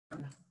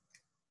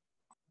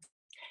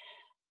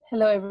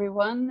Hello,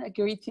 everyone.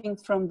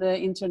 Greetings from the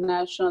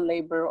International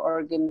Labor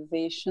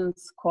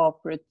Organization's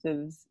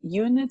Cooperatives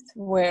Unit,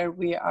 where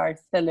we are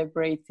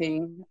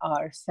celebrating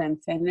our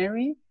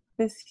centenary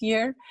this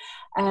year.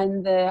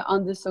 And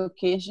on this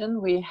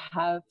occasion, we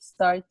have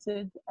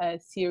started a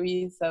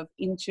series of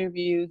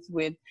interviews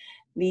with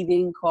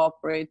leading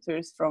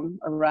cooperators from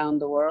around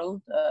the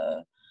world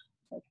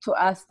to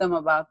ask them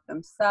about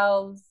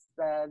themselves,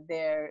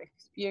 their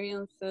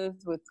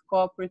experiences with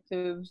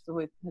cooperatives,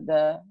 with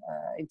the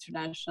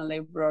International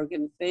Labor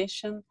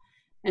Organization.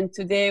 And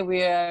today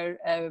we are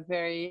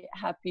very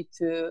happy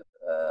to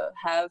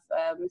have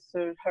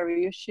Mr.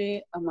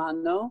 Haruyoshi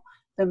Amano,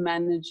 the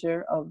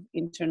manager of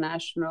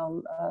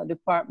International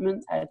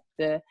Department at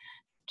the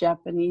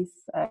Japanese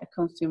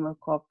Consumer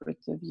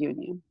Cooperative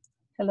Union.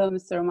 Hello,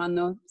 Mr.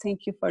 Amano.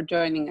 Thank you for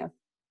joining us.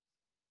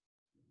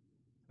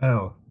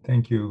 Hello,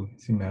 thank you,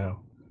 Simero.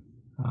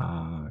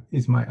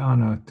 It's my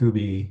honor to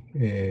be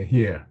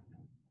here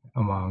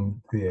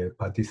among the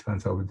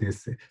participants of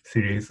this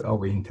series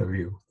of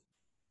interviews.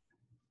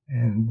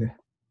 And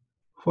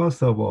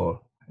first of all,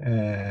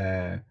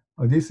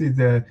 this is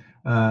the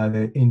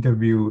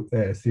interview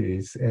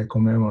series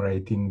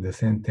commemorating the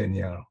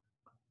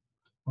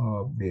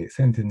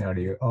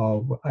centenary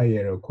of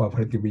ILO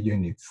Cooperative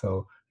Unit.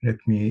 So let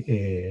me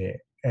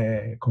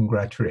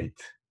congratulate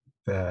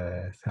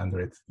the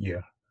 100th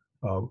year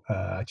of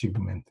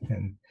achievement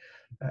and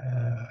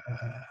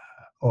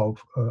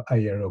of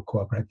ILO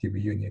Cooperative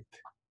Unit.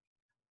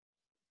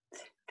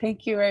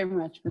 Thank you very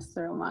much,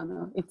 Mr.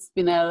 Amano. It's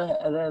been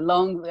a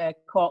long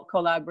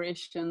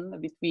collaboration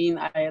between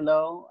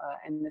ILO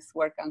and this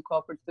work on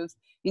cooperatives,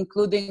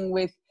 including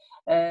with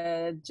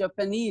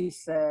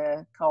Japanese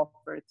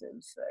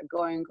cooperatives,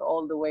 going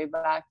all the way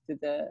back to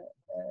the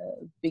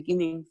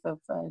beginnings of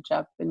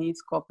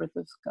Japanese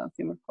cooperatives,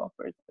 consumer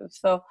cooperatives.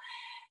 So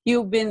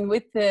you've been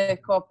with the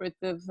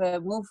cooperative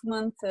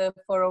movement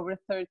for over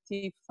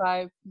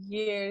 35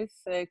 years.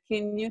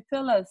 Can you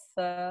tell us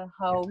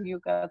how you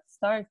got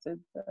started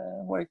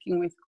working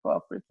with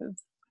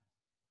cooperatives?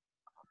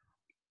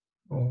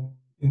 Oh,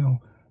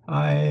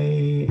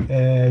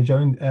 I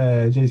joined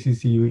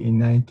JCCU in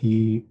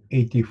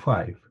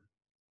 1985,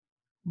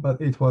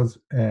 but it was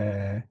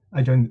I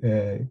joined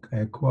a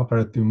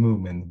cooperative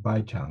movement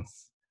by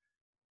chance.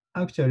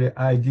 Actually,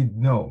 I did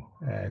know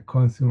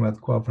consumer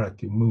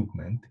cooperative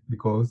movement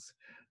because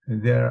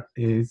there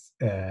is,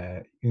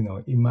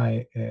 in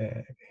my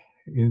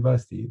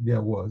university,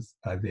 there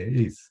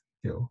is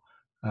still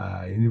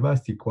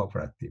university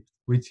cooperative,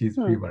 which is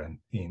prevalent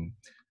in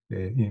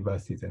the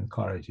universities and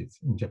colleges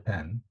in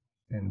Japan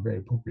and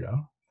very popular.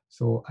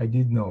 So I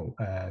did know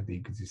the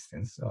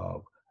existence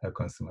of a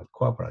consumer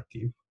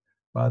cooperative,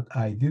 but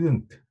I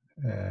didn't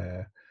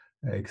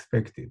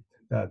expect it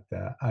that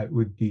I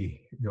would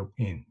be dropped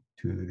in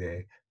to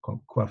the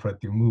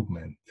cooperative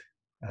movement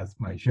as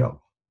my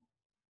job.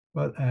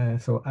 But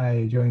so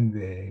I joined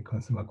the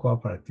consumer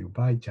cooperative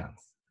by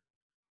chance,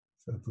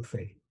 so to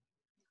say.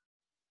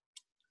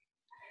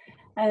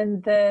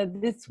 And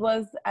this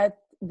was at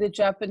the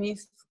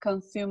Japanese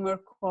Consumer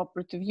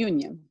Cooperative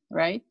Union,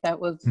 right? That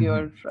was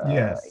your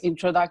yes.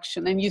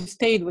 introduction. And you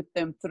stayed with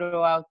them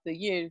throughout the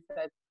years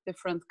at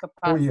different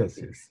capacities.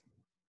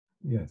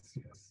 Oh, yes.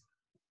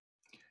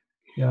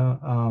 Yeah.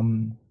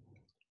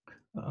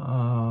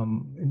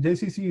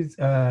 JCCU is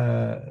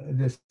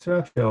the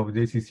structure of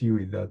JCCU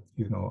is that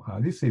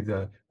this is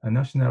a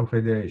national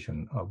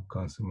federation of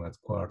consumer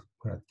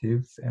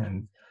cooperatives,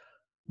 and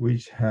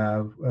which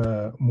have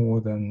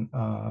more than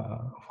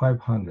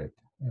 500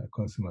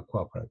 consumer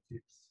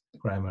cooperatives,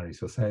 primary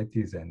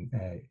societies, and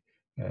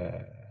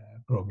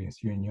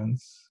province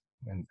unions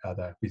and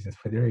other business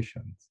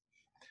federations.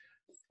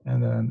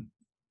 And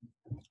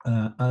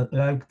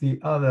like the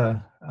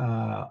other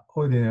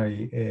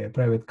ordinary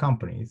private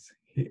companies,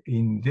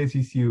 in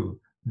JCCU,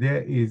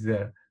 there is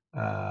a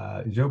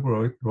job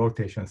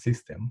rotation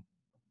system.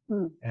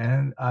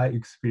 And I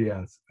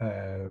experienced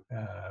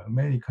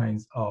many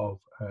kinds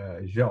of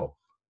job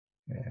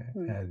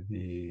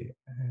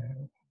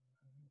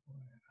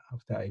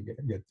after I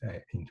get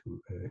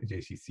into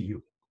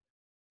JCCU.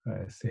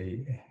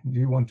 Do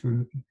you want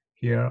to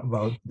hear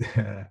about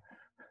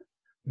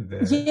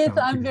yes,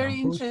 I'm very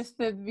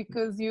interested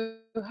because you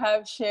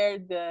have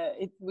shared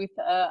it with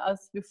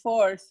us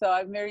before. So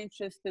I'm very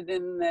interested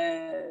in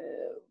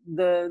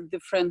the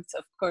different,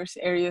 of course,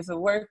 areas of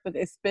work, but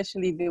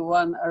especially the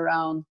one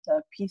around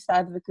peace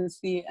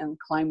advocacy and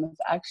climate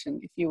action.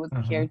 If you would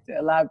care to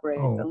elaborate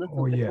a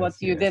little bit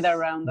what you did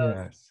around those.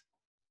 Yes.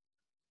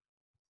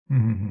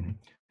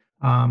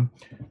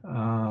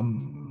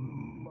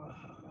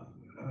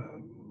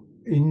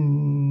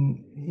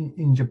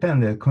 In Japan,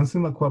 the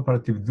consumer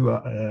cooperatives do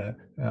a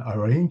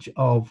range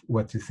of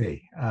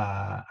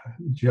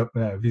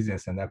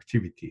business and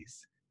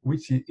activities,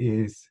 which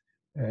is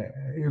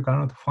you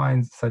cannot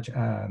find such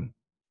the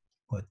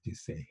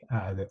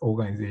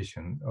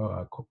organization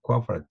or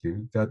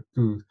cooperative that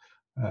do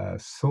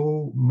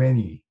so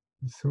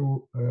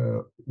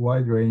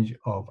wide range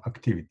of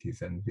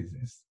activities and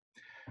business.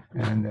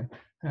 And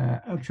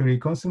actually,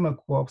 consumer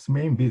co-op's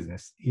main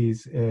business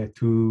is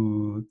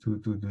to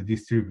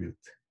distribute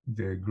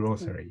the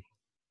grocery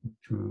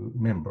to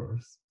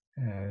members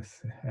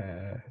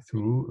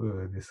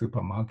through the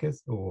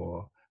supermarkets,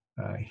 or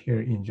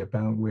here in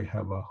Japan, we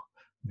have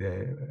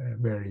the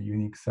very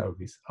unique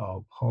service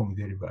of home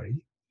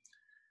delivery.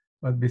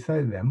 But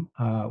besides them,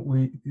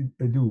 we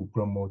do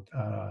promote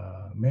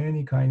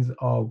many kinds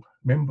of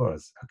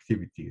members'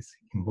 activities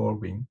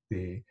involving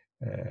the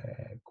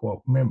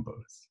co-op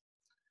members.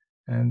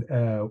 And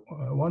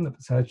one of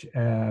such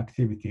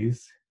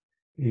activities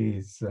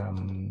is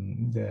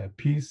the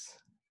peace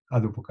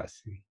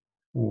advocacy,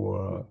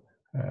 or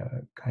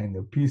kind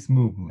of peace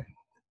movement.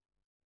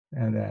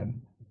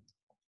 And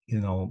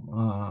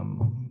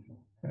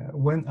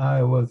when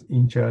I was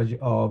in charge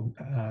of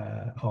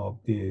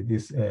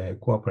this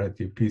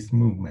cooperative peace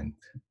movement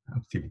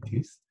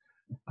activities,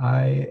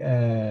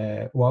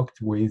 I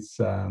worked with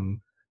the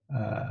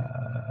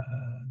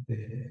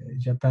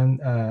Japan.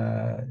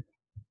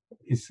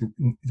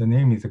 The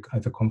name is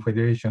the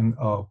Confederation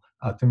of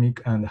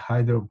Atomic and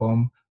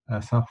Hydrobomb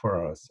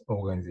Sufferers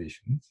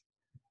Organizations,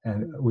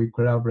 and we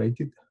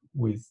collaborated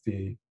with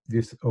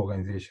this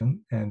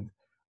organization and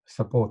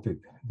supported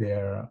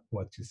their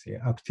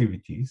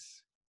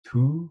activities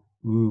to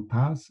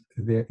pass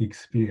their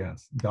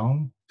experience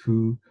down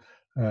to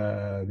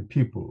the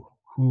people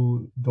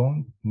who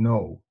don't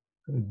know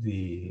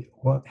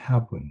what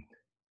happened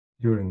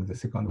during the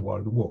Second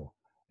World War,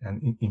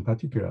 and in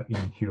particular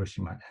in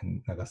Hiroshima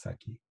and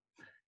Nagasaki.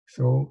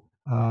 So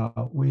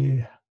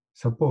we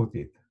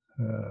supported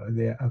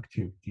their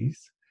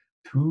activities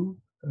to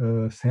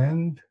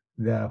send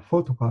their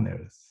photo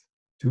panels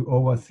to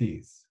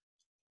overseas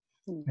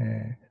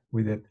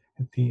with that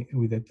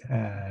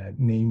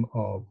name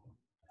of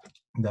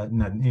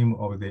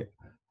the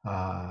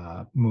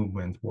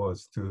movement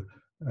was to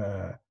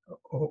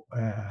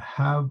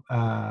have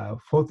a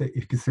photo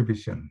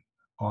exhibition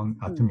on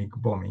atomic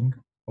bombing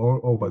all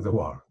over the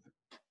world.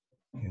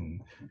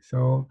 And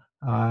so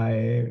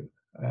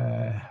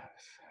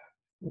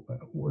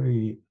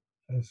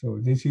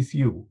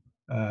JCCU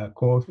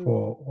called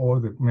for all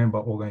the member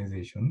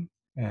organizations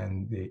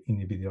and the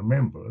individual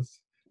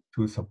members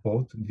to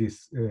support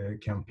this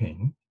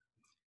campaign,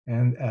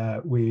 and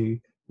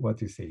we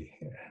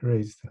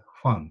raised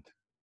fund.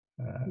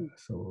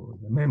 So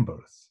the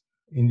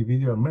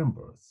individual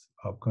members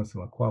of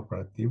consumer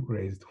cooperative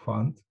raised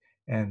funds,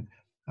 and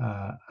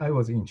I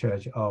was in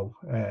charge of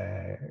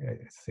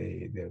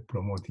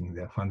promoting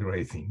the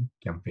fundraising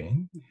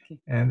campaign.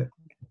 And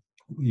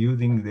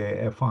using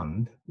the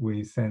fund,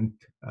 we sent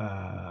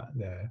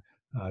the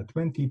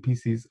 20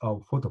 pieces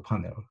of photo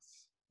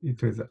panels.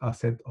 It was a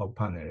set of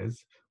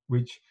panels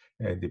which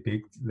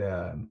depict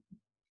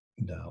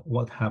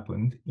what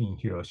happened in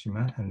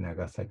Hiroshima and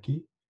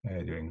Nagasaki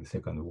during the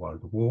Second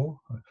World War,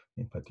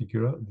 in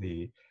particular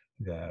the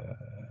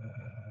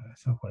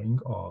suffering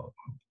of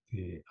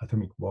the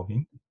atomic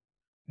bombing,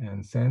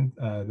 and sent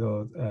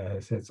those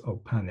sets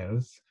of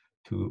panels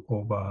to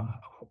over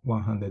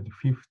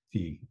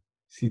 150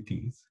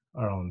 cities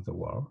around the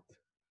world.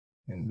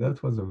 And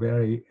that was a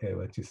very,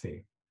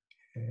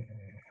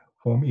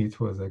 for me, it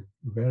was a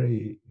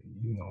very,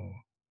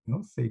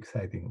 not so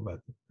exciting, but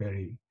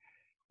very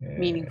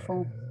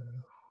meaningful.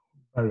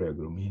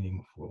 Variable,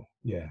 meaningful,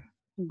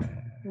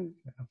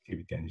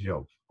 activity and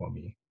job for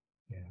me.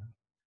 Yeah.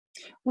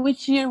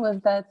 Which year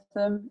was that,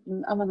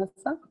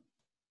 Amano-san?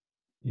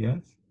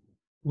 Yes.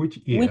 Which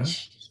year?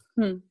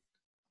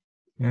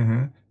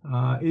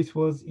 It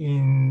was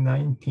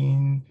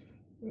in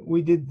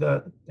we did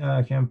the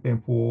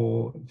campaign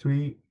for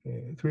three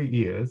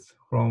years,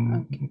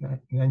 from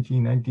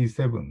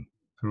 1997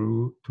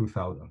 through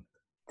 2000.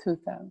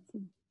 2000,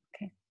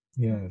 okay.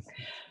 Yes.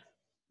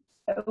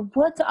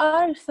 What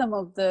are some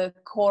of the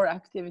core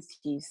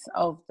activities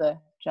of the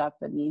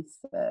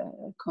Japanese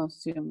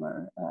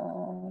Consumer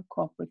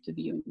Cooperative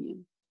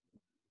Union?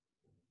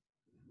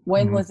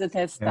 When was it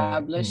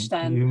established,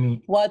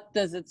 and what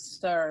does it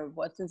serve?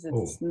 What is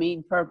its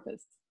main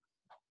purpose?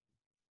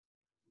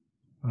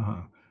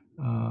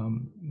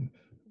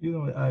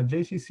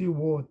 JCCU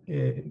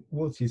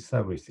was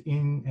established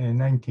in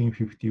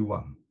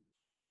 1951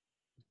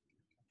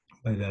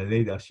 by the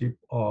leadership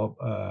of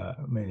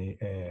many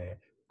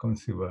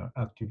consumer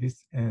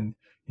activists, and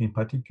in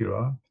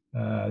particular,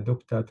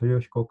 Dr.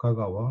 Toyohiko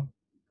Kagawa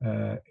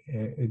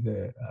is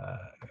the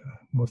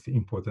most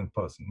important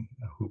person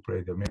who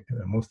played the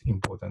most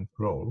important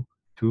role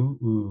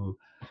to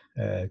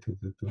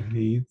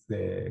lead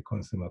the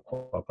consumer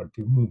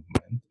cooperative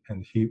movement,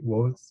 and he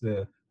was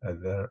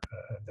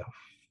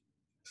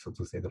so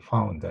to say, the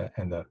founder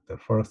and the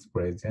first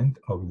president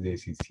of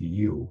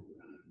JCCU.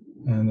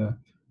 And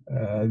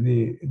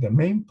the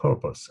main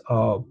purpose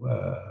of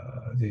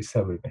the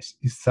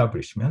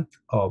establishment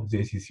of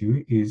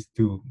JCCU is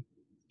to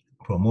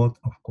promote,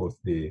 of course,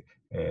 the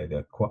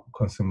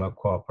consumer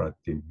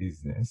cooperative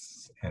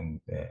business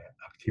and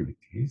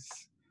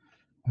activities.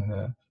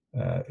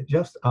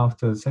 Just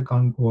after the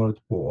Second World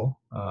War,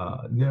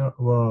 there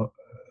were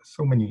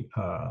so many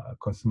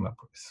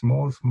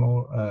small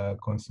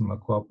consumer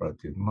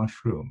cooperative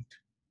mushroomed,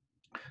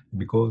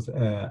 because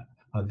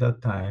at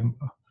that time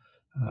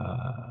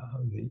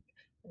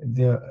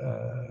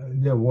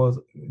there was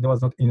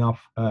not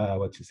enough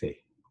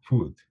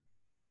food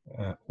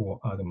or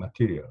other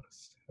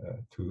materials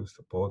to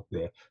support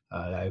the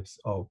lives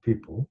of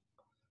people.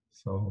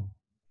 So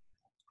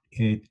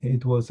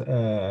it was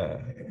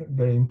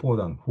very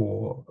important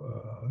for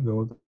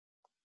those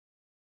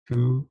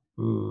to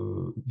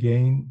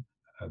gain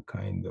a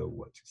kind of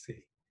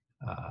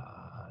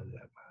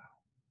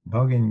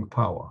bargaining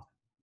power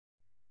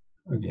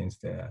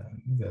against the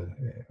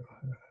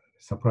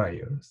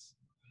suppliers.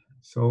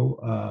 So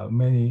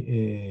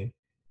many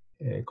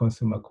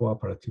consumer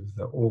cooperatives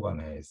are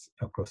organized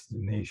across the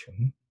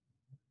nation,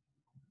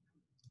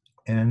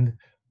 and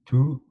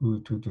to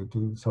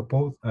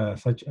support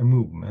such a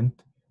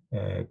movement,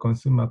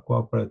 consumer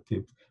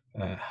cooperatives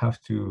have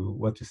to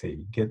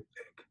get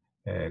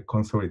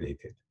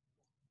consolidated.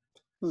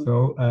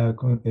 So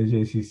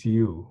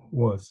JCCU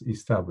was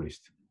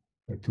established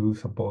to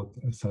support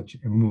such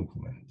a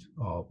movement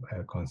of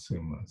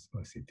consumers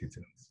or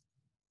citizens.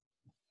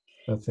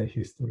 That's a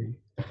history.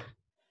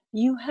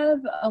 You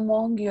have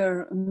among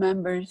your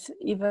members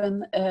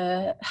even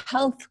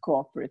health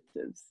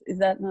cooperatives. Is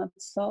that not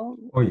so?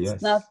 Oh, it's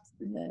yes. Not,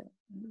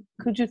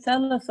 could you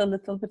tell us a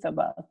little bit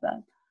about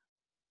that?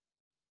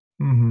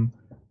 Mm-hmm.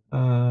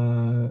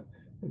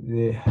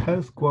 The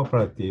health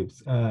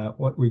cooperatives,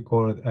 what we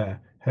call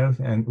health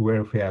and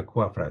welfare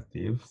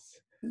cooperatives,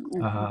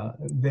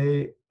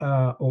 they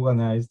are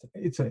organized.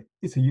 It's a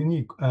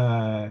unique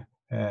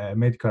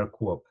medical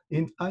co-op.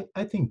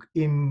 I think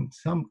in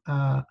some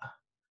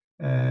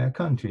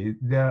countries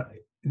there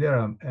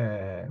are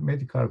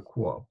medical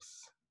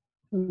co-ops,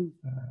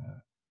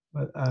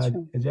 but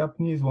the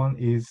Japanese one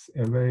is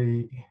a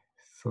very,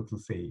 so to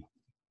say,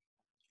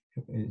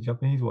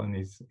 Japanese one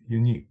is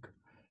unique,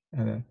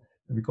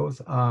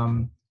 because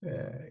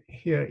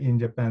here in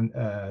Japan,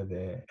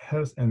 the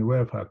health and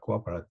welfare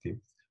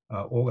cooperatives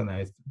are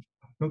organized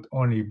not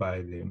only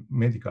by the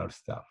medical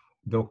staff,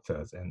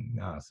 doctors and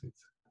nurses,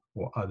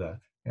 or other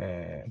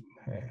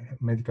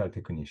medical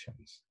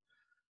technicians,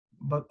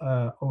 but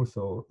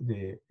also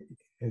the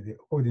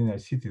ordinary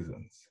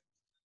citizens,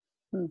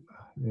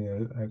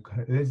 the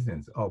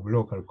residents of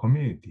local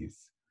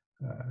communities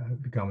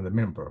become the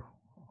member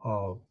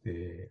of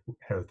the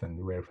health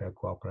and welfare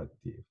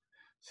cooperative.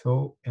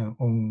 So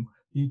on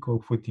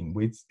equal footing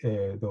with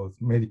those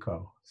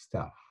medical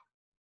staff.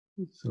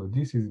 So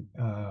this is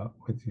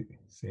what you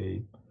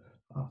say.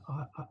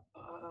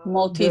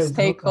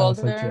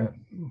 Multi-stakeholder.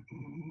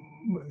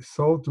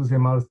 So to the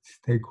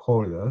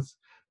multi-stakeholders,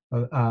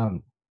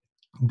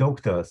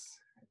 doctors.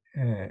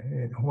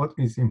 What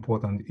is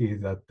important is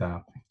that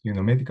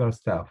medical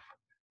staff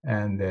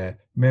and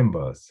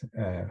members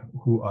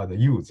who are the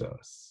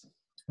users,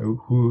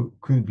 who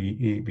could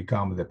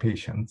become the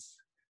patients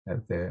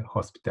at the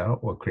hospital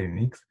or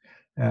clinics,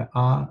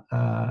 are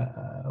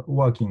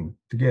working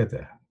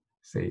together.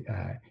 Say,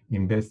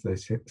 invest the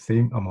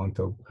same amount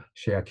of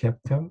share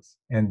capitals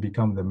and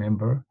become the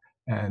member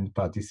and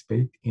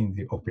participate in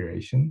the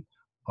operation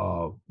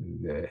of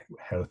the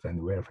health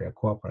and welfare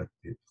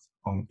cooperatives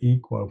on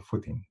equal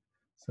footing.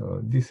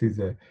 So this is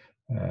the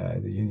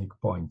unique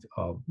point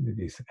of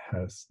this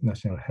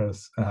national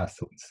health,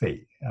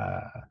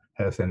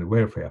 health and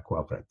welfare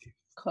cooperative.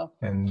 Cool.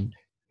 And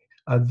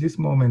at this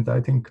moment,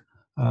 I think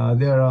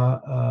there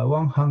are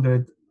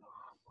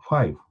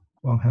 105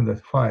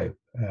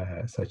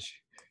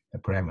 such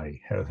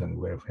primary health and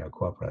welfare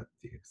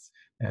cooperatives,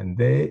 and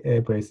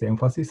they place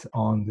emphasis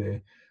on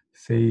the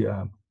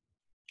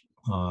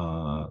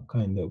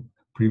kind of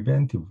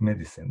preventive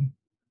medicine.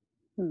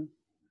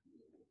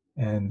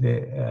 And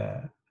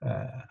the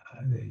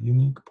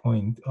unique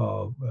point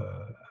of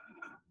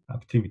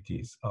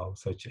activities of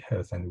such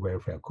health and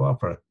welfare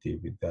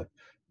cooperative is that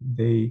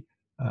they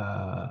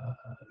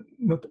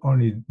not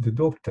only the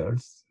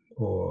doctors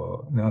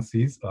or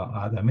nurses or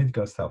other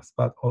medical staffs,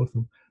 but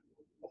also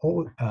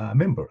all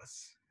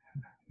members,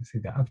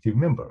 the active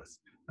members,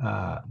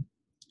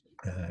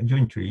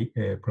 jointly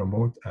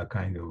promote a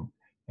kind of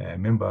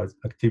members'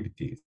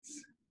 activities.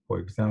 For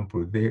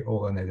example, they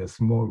organize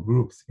small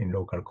groups in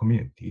local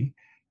community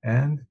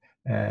and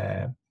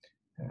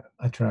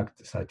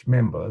attract such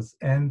members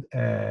and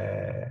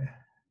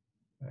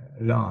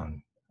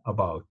learn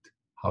about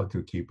how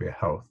to keep a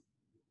health,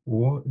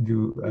 or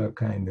do a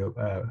kind of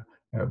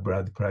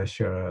blood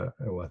pressure,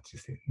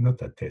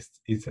 not a test,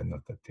 it's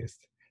not a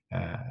test,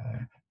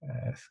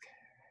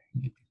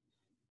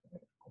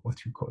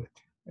 what you call it,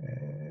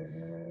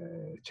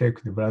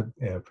 check the blood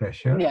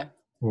pressure,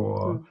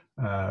 or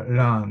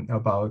learn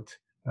about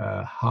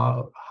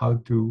how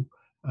to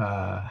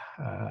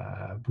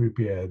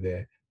prepare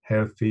the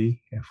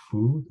healthy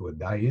food or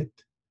diet.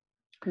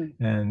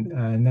 And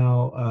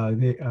now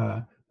they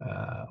are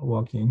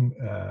working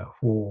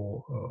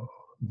for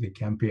the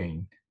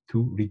campaign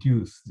to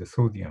reduce the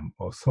sodium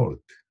or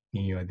salt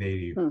in your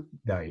daily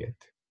diet.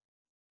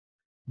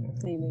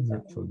 Daily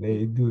So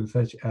they do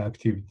such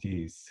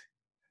activities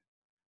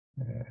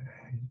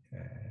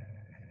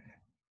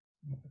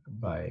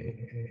by,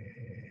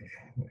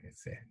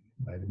 let's say,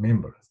 by the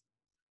members.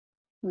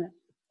 Yeah.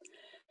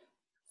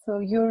 So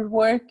your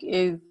work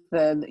is,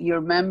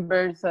 your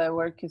members'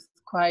 work is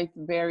quite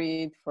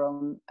varied,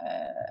 from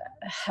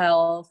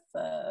health,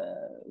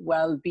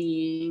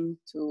 well-being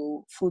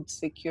to food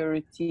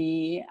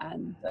security,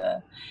 and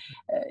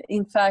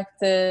in fact,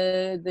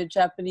 the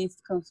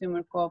Japanese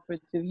Consumer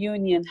Cooperative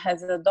Union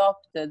has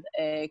adopted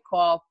a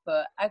co-op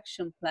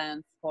action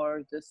plan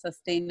for the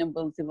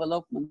Sustainable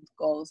Development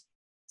Goals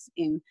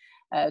in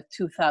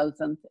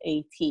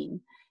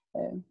 2018.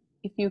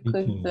 If you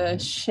could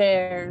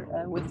share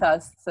with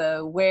us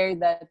where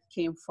that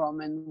came from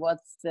and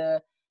what's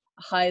the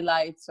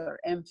highlights or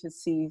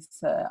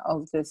emphases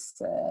of this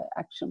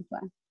action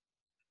plan.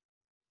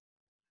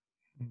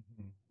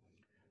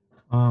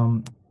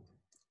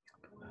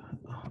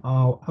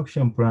 Our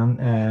action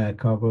plan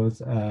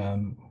covers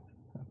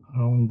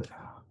around,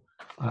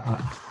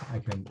 I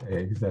can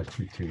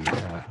exactly tell you,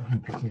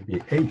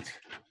 maybe 8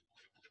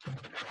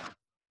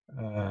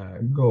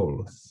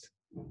 goals.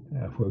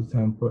 For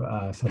example,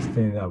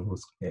 sustainable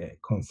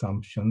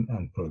consumption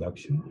and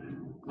production,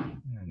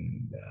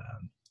 and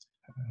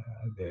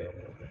the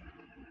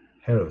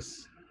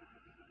health,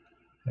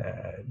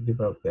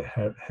 develop the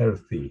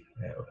healthy,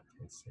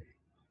 let's say,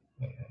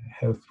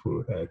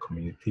 healthful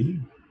community,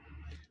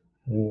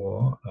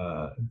 or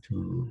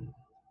to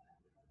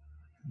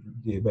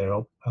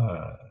develop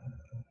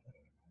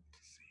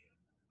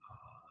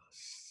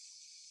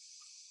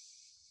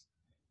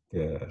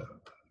the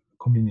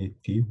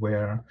community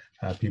where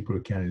people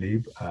can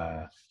live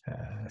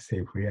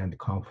safely and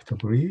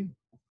comfortably,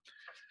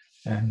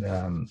 and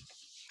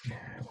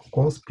of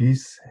course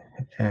peace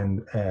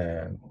and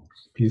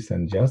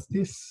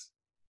justice,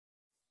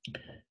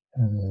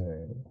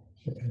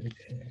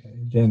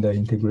 gender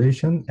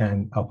integration,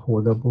 and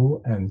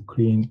affordable and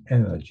clean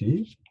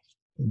energy.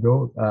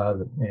 Those are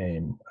the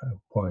main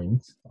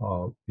points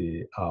of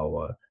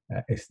our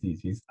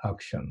SDGs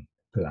action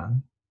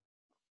plan.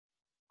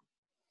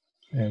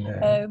 And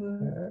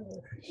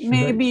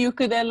maybe you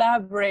could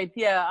elaborate,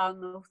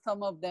 on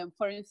some of them.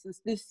 For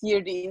instance, this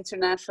year, the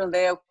International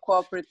Day of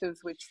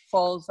Cooperatives, which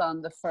falls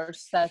on the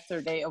first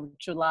Saturday of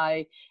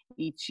July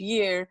each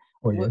year,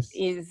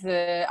 is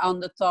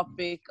on the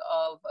topic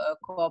of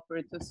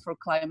cooperatives for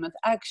climate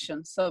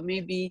action. So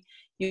maybe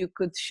you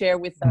could share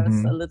with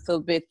us a little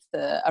bit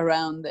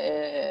around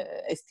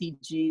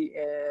SDG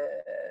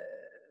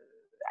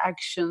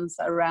actions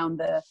around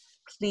the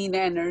clean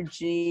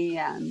energy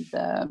and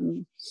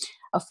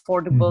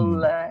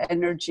affordable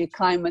energy,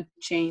 climate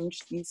change,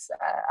 these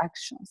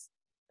actions.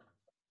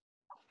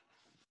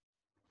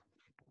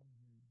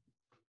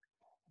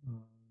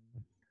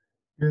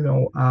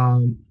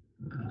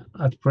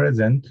 At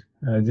present,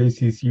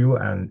 JCCU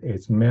and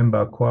its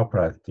member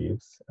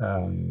cooperatives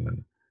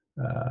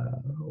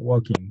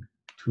working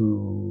to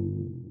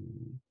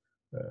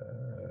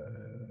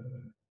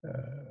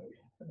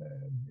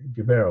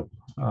develop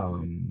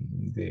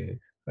the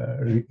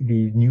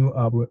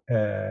renewable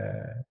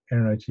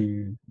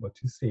energy,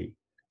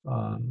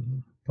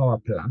 power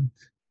plant,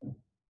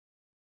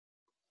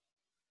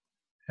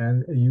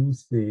 and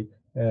use the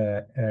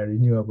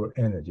renewable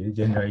energy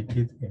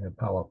generated in a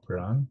power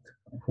plant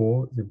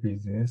for the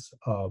business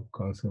of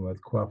consumer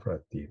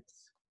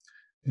cooperatives.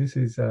 This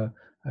is, I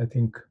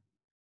think,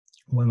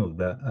 one of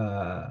the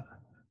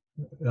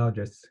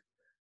largest,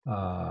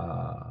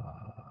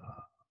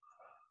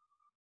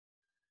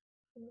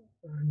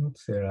 not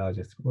say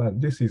largest, well,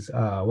 this is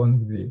one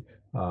of the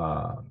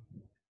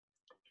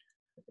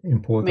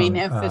important main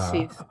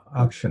emphasis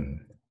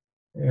action,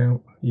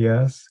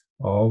 yes,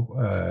 of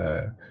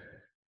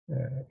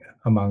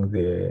among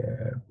the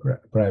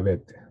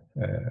private,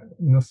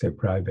 not say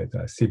private,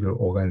 civil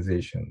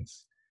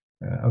organizations.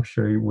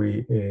 Actually,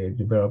 we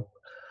develop,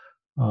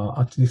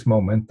 at this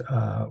moment,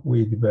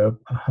 we develop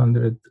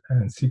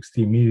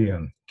 160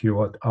 million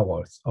kilowatt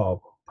hours of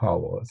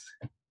powers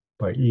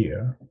per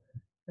year,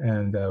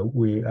 and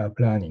we are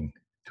planning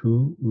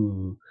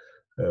to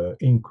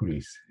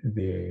increase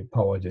the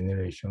power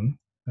generation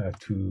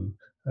to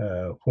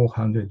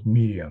 400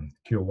 million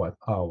kilowatt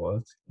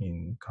hours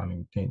in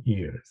coming 10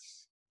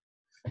 years.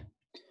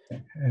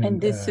 And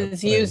this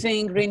is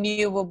using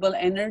renewable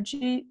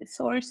energy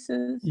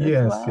sources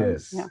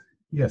as well?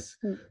 Yes.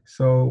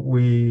 So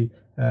we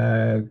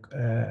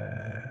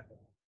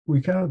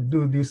cannot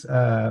do this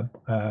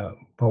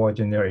power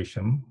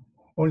generation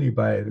only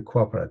by the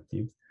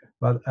cooperatives,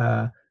 but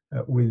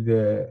with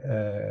the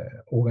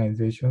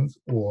organizations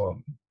or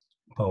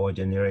power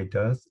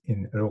generators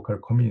in local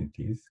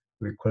communities,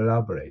 we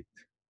collaborate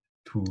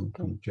to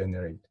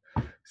generate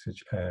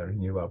such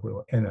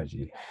renewable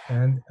energy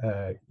and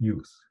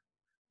use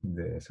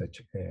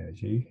such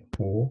energy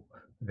for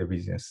the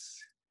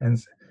business. And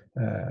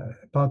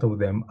part of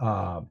them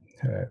are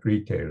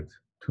retailed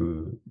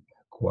to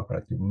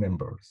cooperative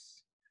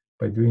members.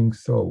 By doing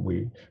so,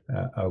 we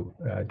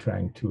are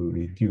trying to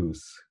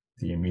reduce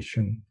the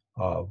emission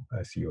of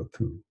CO2.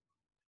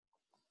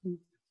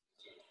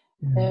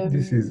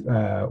 This Um, is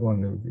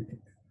one of the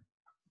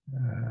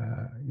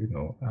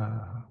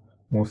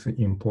most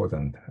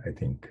important, I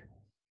think,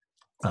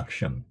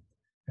 action.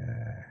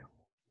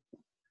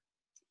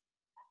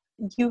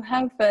 You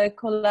have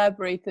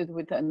collaborated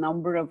with a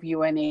number of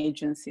UN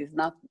agencies,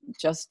 not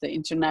just the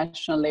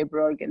International Labour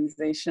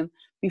Organization.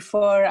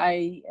 Before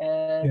I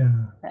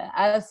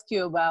ask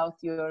you about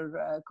your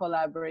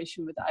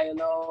collaboration with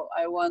ILO,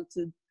 I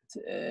wanted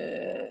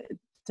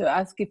to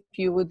ask if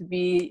you would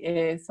be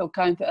so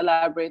kind to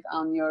elaborate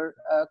on your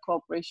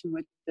cooperation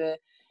with the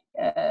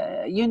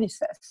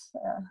UNICEF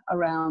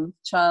around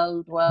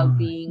child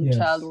well-being, Yes.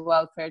 child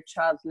welfare,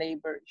 child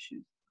labor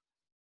issues.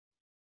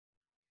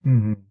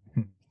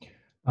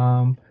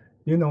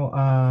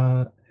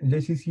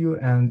 JCCU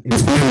and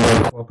its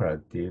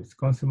cooperatives,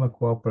 consumer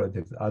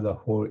cooperatives as a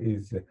whole,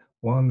 is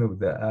one of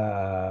the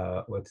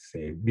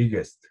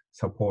biggest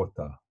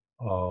supporter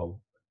of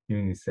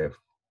UNICEF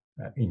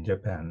in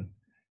Japan.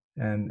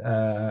 And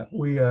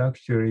we are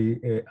actually,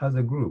 as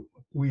a group,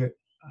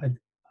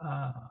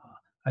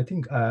 I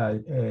think a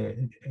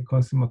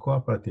consumer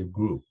cooperative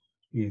group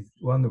is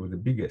one of the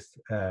biggest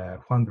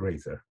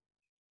fundraiser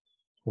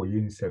for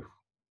UNICEF.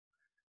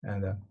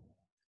 And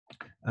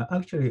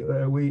actually,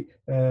 we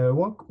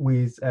work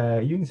with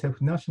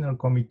UNICEF National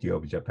Committee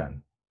of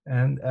Japan,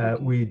 and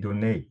we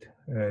donate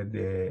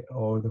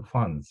all the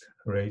funds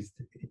raised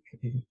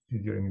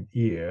during the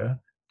year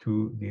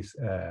to this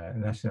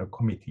national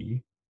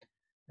committee.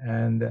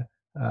 And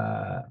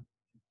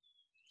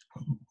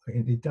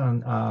in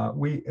return,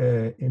 we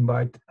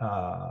invite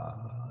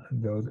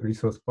those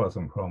resource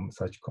persons from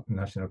such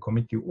national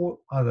committee or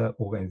other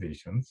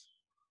organizations,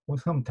 or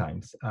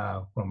sometimes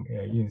from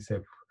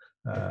UNICEF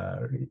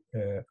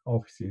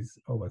offices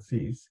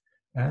overseas,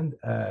 and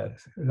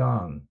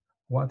learn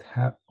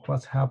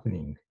what's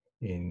happening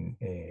in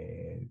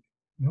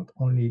not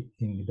only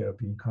in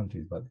developing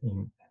countries but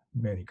in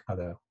many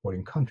other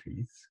foreign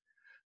countries.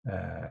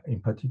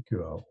 In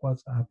particular,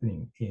 what's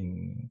happening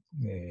in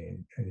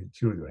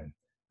children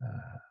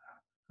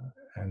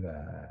and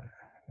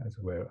as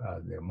well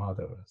as their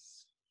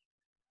mothers.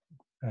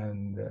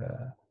 And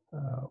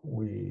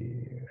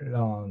we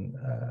learn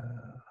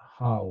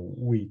how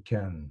we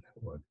can,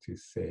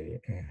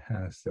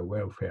 enhance the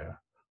welfare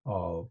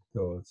of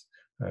those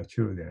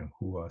children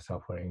who are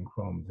suffering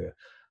from the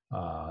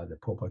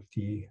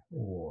poverty,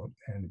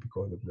 and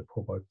because of the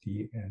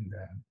poverty and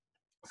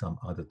some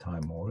other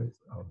turmoil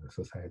of the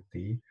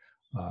society,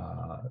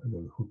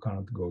 those who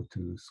cannot go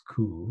to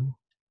school,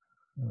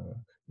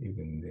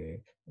 even the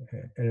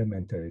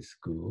elementary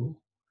school,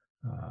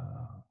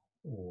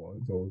 or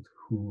those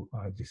who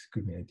are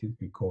discriminated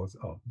because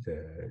of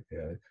their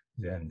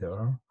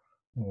gender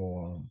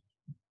or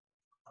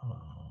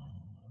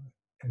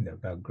in the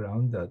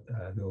background that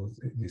those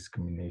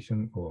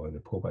discrimination or the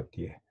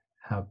poverty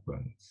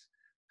happens.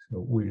 So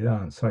we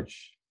learn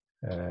such,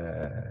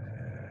 a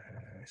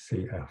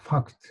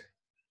fact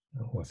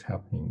what's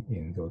happening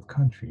in those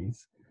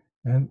countries.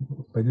 And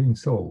by doing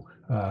so,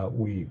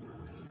 we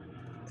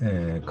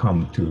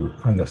come to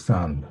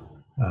understand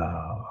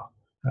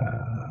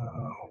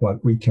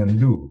what we can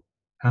do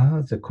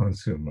as a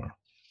consumer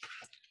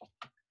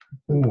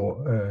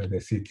or the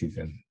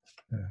citizen,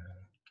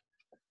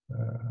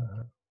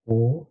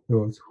 or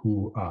those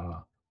who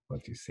are,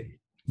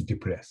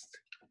 depressed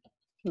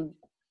in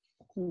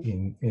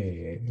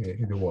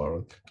the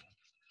world.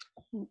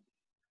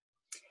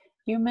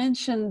 You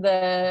mentioned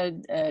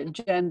the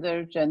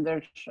gender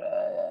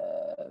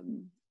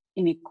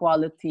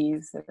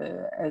inequalities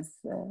as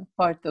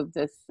part of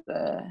this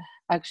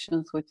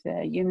actions with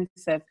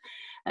UNICEF,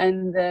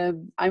 and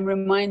I'm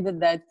reminded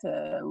that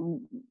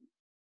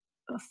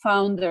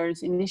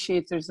founders,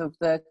 initiators of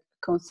the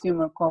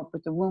consumer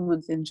cooperative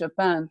movements in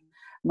Japan,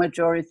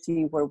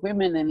 majority were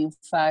women, and in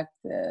fact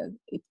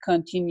it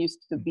continues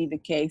to be the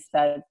case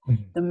that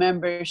the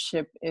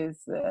membership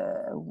is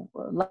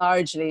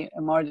largely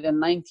more than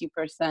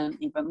 90%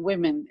 even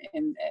women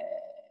in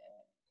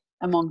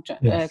among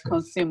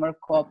consumer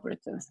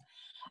cooperatives.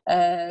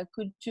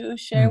 Could you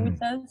share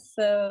with us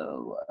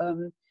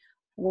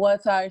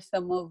what are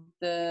some of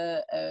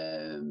the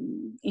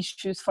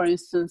issues, for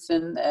instance,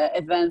 in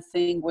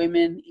advancing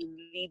women in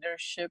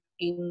leadership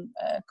in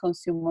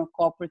consumer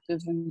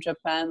cooperatives in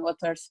Japan? What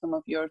are some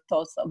of your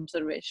thoughts,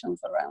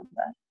 observations around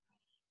that?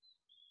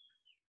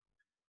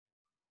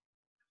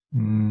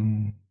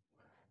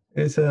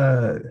 It's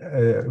a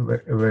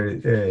very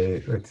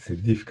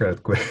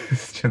difficult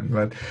question,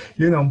 but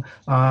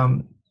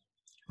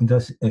the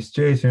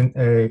situation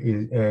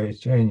is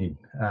changing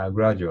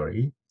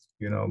gradually.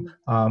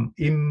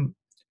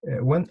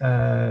 When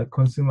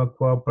consumer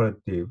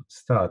cooperative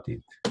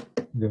started,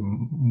 the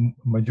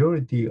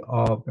majority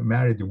of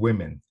married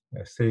women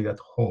stayed at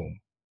home.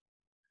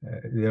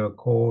 They are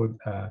called,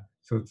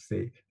 so to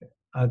say,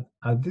 at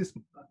this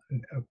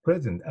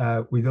present,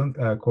 we don't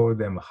call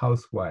them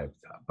housewives,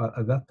 but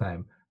at that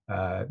time,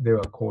 they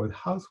were called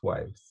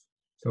housewives.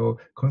 So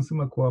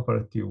consumer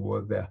cooperative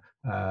was the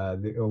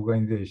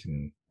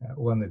organization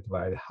organized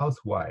by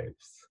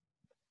housewives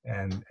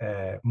and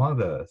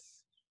mothers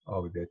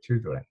of the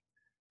children.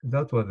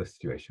 That was the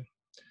situation.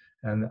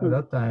 And at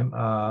that time,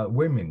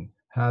 women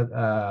had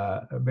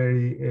a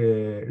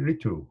very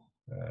little,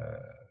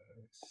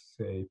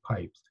 say,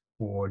 pipes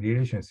or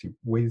relationship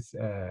with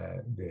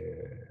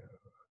the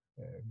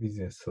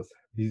business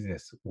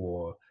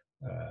or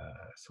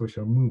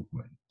social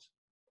movement.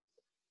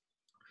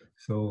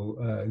 So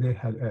they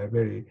had a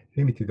very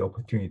limited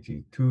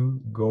opportunity to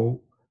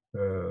go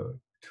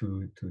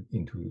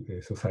into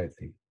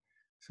society.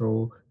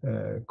 So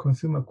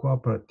consumer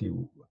cooperative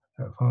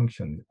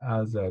functioned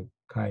as a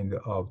kind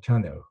of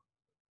channel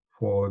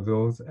for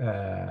those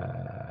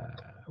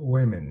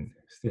women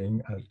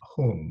staying at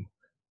home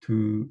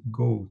to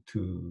go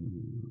to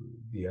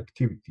the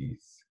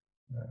activities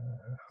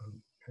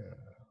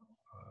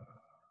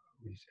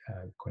which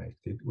are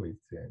connected with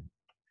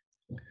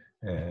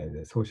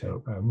the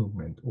social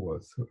movement or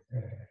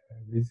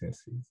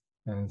businesses.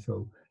 And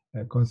so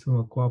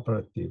consumer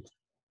cooperatives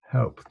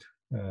helped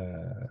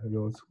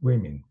those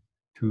women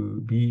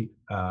to be,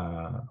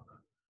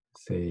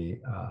 say,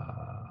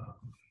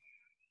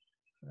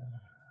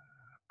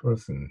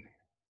 person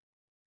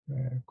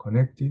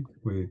connected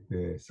with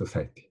the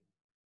society.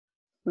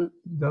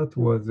 That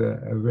was a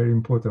very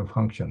important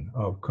function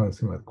of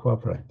consumer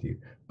cooperative.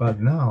 But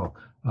now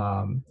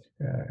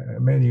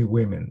many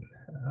women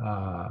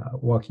are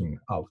working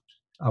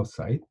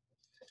outside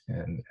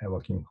and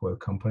working for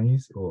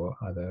companies or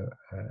other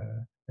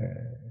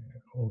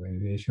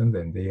organizations,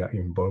 and they are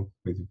involved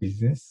with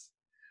business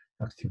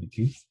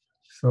activities.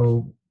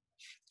 So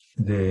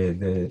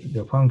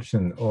the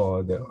function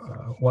or the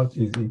what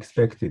is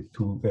expected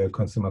to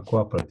consumer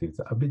cooperatives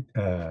a bit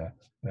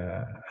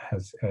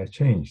has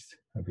changed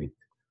a bit,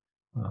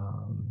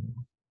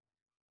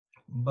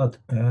 but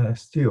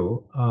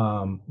still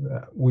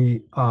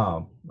we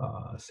are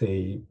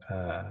say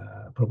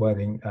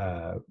providing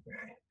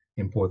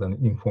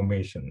important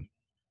information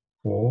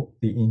for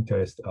the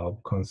interest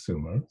of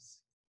consumers.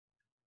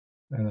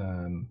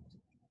 And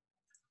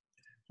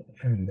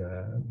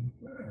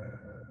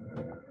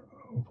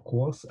of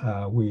course,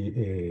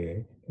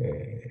 we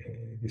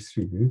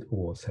distribute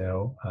or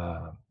sell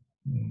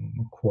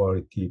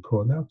quality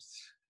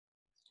products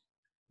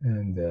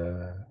and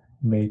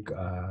make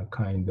a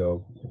kind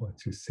of, what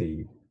to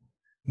say,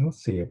 not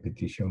say a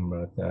petition,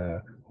 but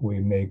we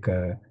make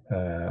a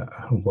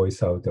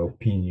voice out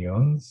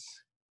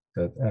opinions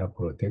that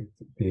protect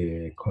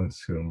the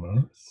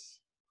consumers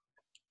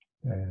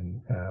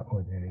and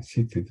ordinary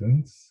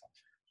citizens.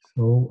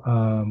 So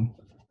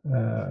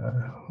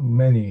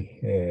many,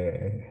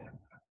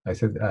 I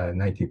said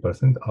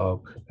 90%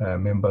 of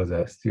members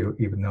are still,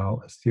 even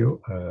now,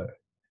 still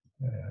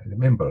the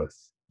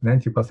members.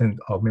 90%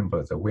 of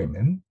members are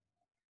women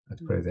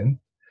at present,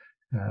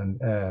 and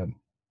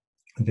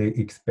they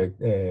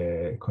expect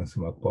a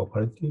consumer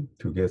cooperative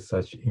to get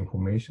such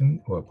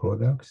information or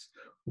products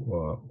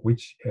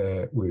which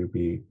will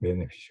be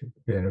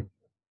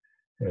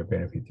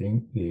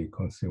benefiting the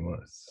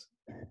consumers.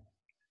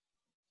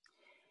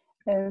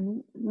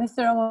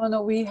 Mr.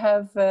 Amano, we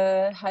have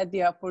had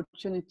the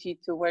opportunity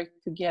to work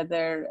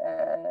together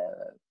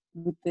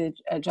with the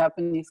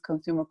Japanese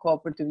Consumer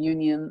Cooperative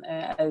Union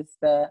as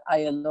the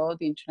ILO,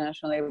 the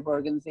International Labor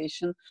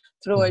Organization,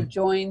 through a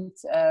joint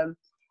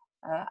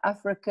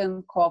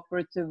African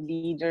Cooperative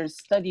Leaders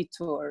Study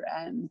Tour.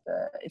 And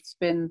it's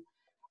been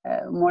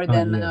more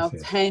than now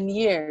 10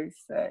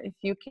 years. If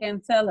you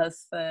can tell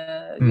us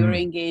your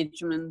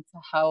engagement,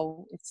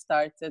 how it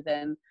started,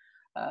 and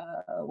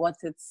what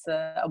it's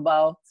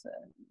about.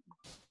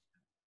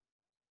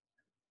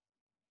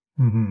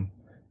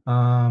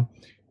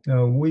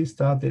 We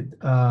started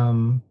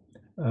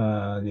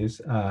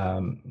this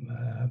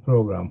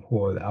program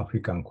for the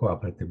African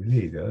cooperative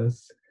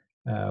leaders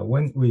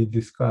when we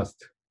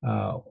discussed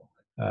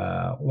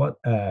what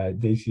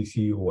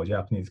JCCU or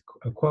Japanese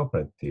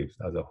cooperatives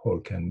as a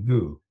whole can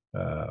do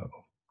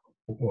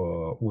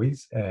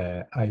with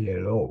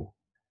ILO.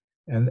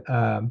 And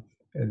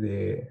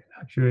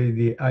actually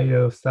the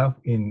ILO staff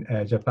in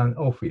Japan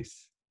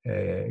office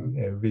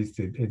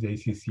visited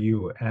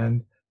JCCU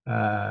and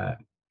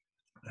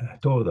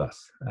told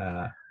us,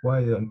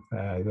 why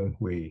don't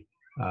we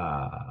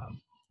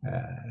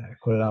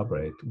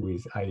collaborate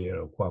with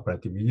ILO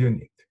cooperative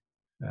unit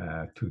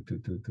to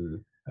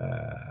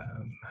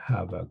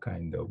have a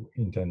kind of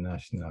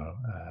international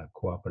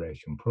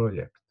cooperation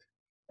project.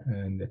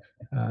 And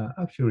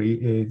actually,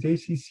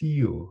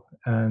 JCCU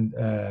and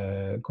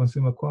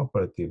consumer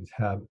cooperatives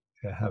have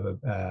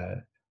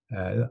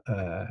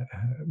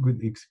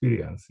good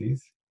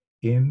experiences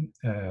in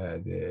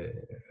the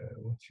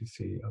what you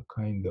say, a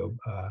kind of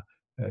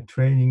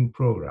training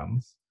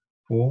programs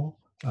for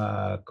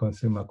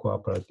consumer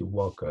cooperative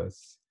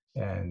workers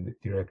and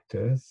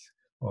directors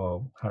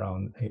of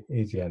around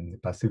Asia and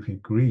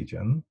Pacific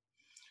region.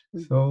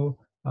 So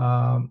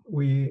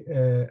we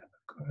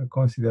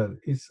consider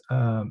it's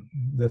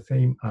the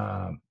same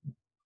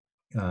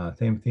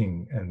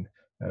thing, and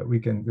we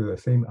can do the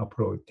same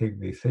approach, take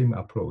the same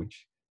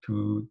approach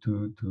to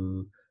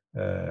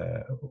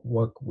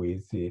work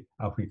with the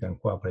African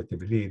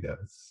cooperative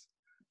leaders.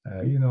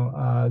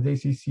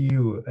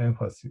 JCCU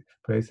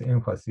place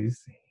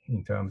emphasis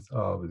in terms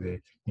of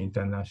the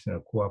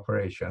international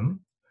cooperation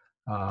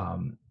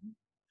um,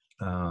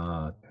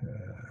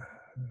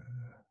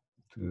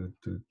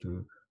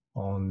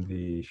 on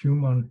the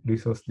human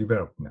resource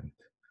development.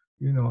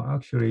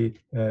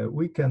 Actually,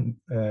 we can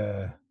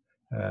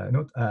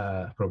not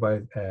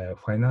provide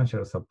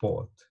financial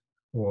support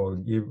or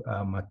give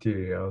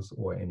materials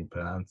or any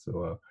plants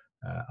or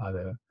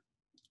other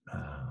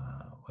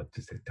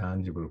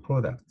tangible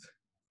products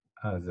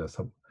as a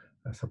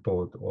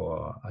support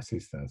or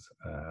assistance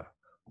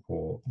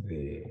for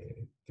the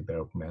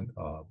development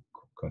of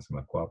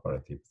consumer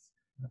cooperatives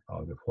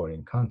of the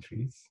foreign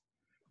countries.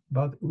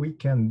 But we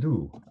can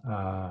do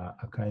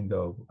a kind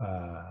of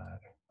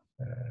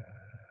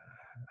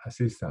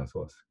assistance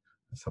or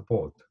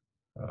support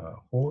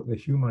for the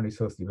human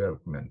resource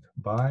development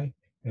by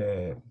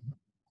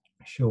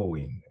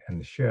showing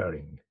and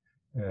sharing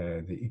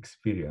the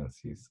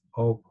experiences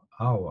of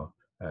our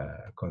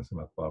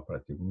consumer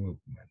cooperative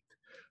movement.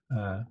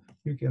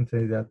 You can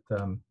say that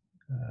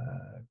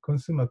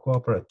consumer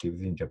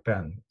cooperatives in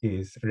Japan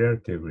is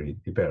relatively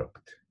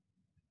developed,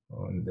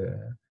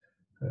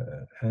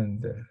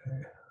 and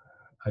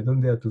I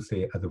don't dare to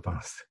say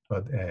advanced,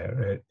 but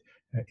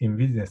in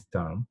business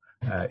term,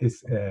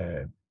 it's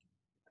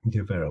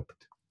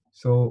developed.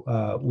 So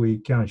we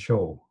can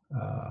show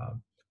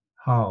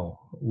how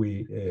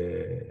we,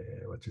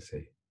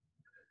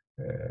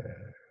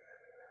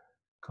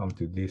 come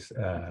to this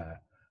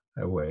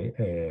way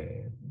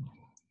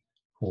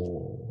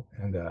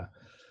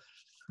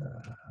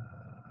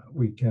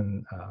we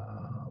can,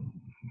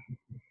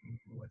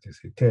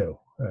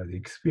 tell the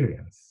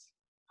experience,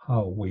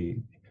 how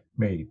we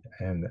made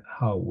and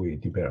how we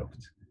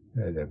developed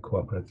the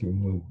cooperative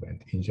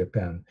movement in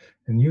Japan.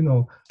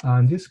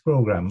 And this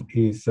program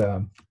is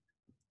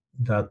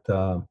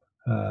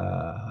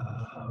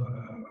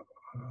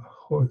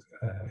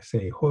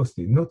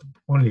hosted not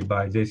only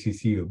by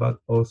JCCU, but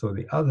also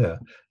the other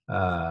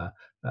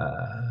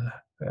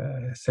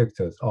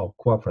sectors of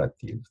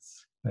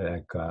cooperatives,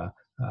 like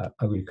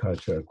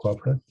agricultural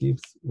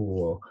cooperatives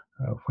or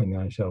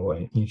financial or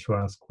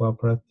insurance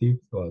cooperatives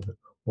or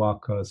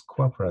workers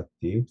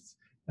cooperatives.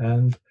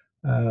 And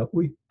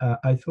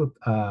I thought,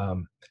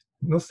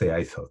 not say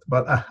I thought,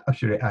 but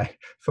actually I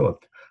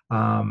thought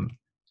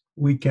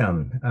we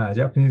can,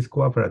 Japanese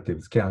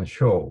cooperatives can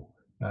show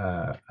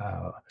a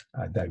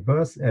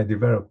diverse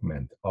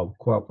development of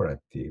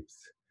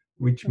cooperatives,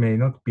 which may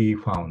not be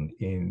found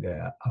in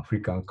the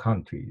African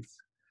countries.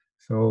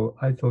 So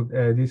I thought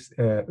this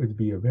would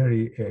be a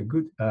very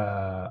good,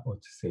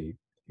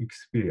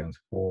 experience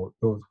for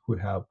those who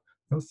have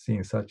not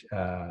seen such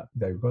a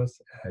diverse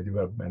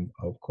development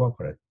of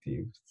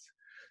cooperatives.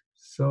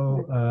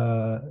 So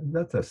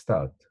that's a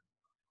start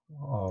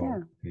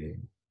of the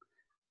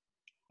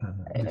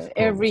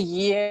every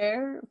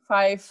year,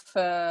 5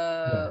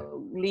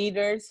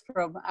 leaders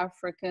from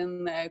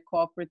African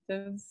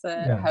cooperatives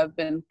have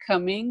been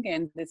coming,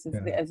 and this is,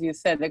 as you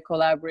said, a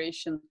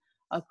collaboration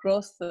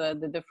across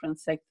the different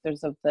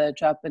sectors of the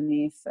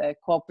Japanese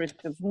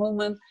cooperative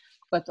movement,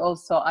 but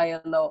also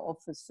ILO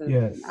offices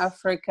in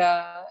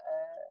Africa,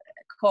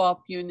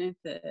 Co-op unit,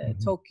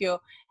 Tokyo,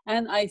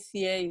 and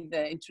ICA,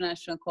 the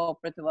International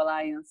Cooperative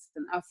Alliance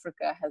in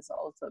Africa, has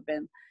also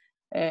been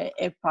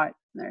a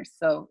partner.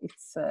 So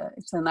it's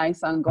a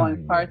nice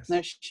ongoing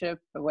partnership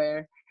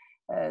where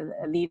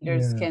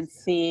leaders can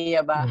see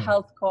about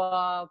health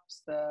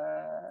co-ops,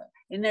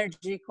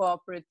 energy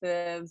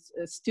cooperatives,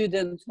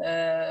 student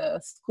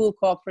school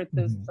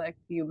cooperatives, like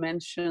you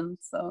mentioned.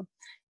 So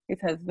it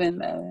has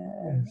been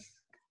a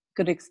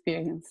good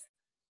experience.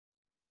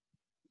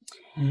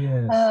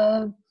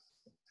 And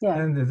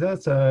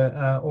that's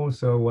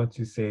also what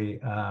you say,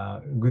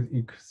 good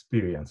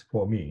experience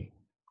for me,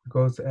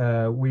 because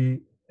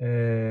we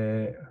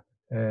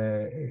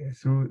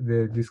through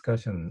the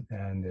discussion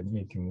and the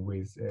meeting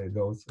with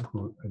those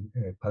who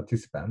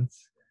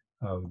participants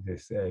of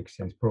this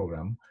exchange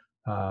program,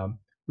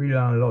 we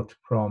learn a lot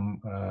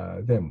from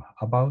them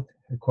about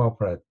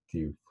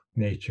cooperative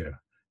nature.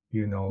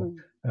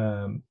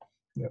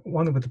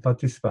 One of the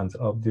participants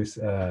of this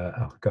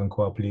African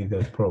Co-op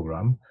Leaders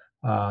Program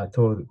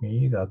told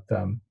me that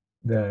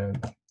the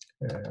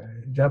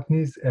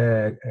Japanese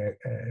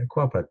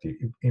cooperative,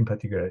 in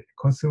particular,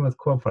 consumer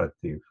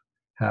cooperative,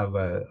 have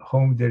a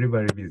home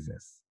delivery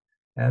business.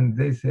 And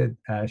they said,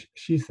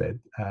 she said,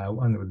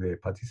 one of the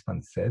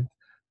participants said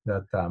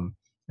that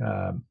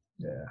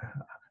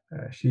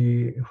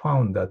she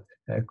found that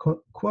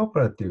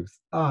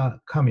cooperatives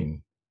are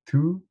coming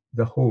to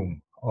the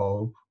home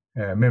of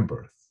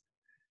members.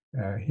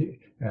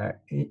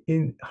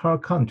 In her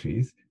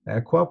countries,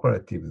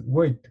 cooperatives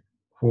wait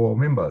for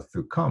members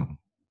to come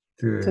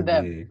to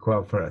the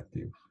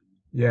cooperative.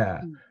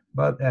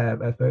 But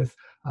at first,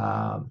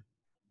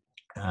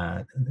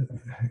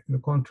 the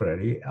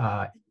contrary,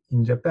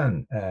 in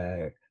Japan,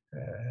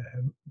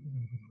 the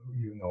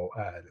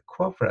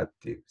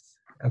cooperatives.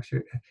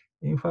 Actually,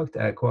 in fact,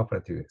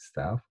 cooperative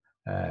staff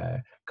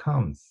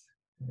comes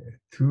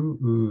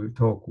to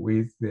talk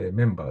with the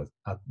members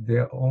at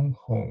their own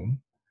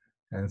home.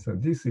 And so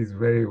this is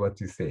very, what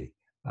you say,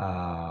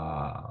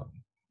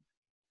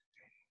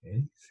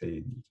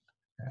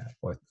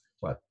 what,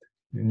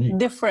 unique.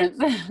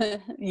 Different,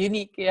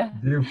 unique, yeah.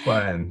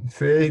 Different,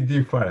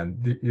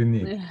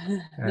 unique.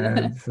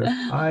 And so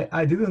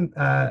I didn't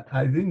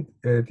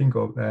think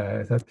of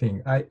such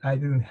thing. I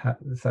didn't have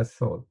such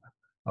thought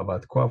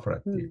about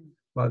cooperative,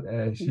 but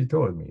she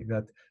told me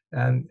that,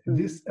 and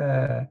this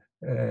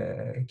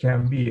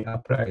can be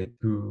applied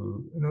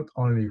to not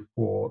only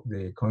for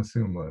the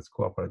consumers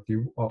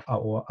cooperative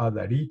or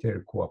other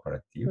retail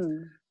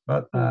cooperatives,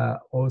 but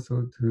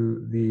also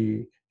to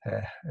the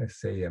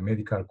say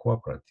medical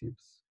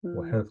cooperatives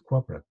or health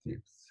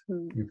cooperatives,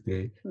 if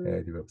they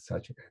develop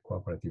such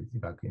cooperatives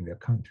back in their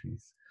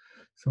countries.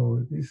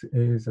 So this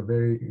is a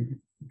very,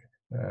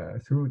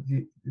 through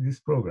this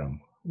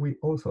program, we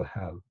also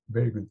have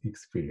very good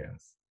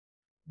experience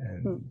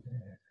and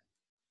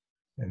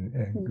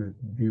good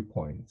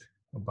viewpoint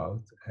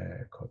about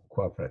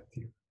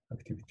cooperative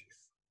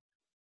activities.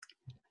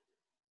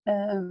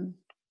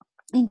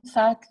 In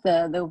fact,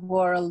 the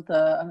world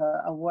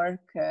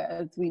work,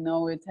 as we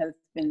know it, has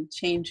been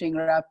changing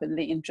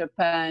rapidly. In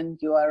Japan,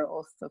 you are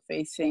also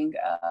facing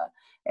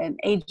an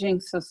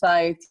aging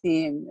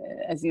society, and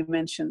as you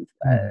mentioned,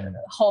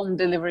 home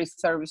delivery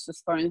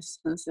services, for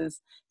instance,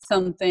 is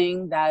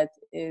something that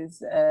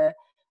is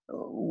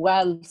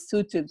well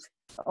suited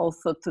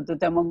also to the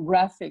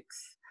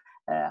demographics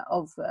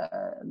of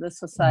the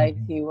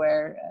society,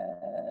 where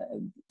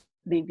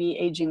maybe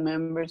aging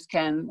members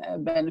can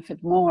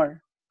benefit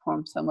more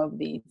from some of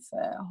these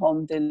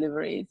home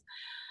deliveries.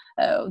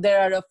 There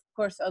are, of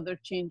course, other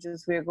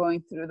changes we're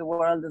going through. The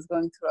world is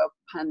going through a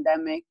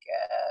pandemic.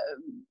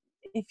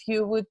 If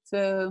you would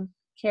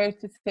care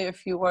to say a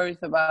few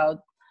words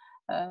about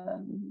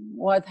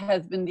what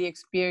has been the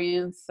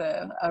experience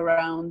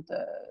around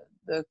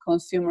the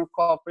consumer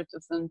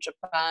cooperatives in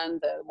Japan,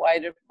 the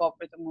wider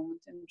cooperative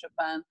movement in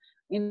Japan,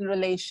 in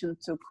relation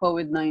to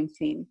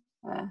COVID-19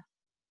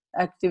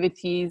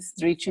 activities,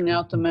 reaching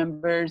out to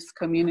members,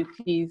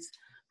 communities.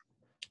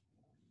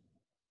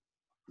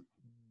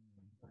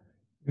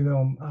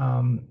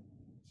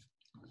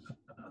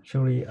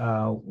 Actually,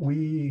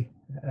 we,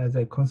 as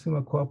a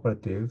consumer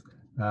cooperative,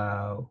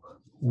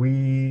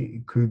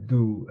 we could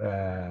do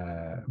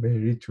very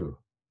little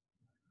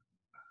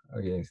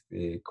against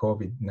the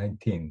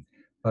COVID-19.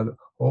 But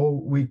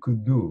all we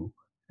could do,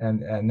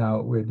 and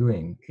now we're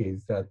doing,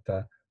 is that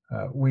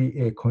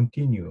we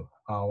continue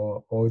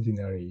our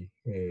ordinary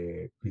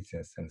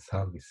business and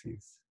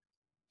services.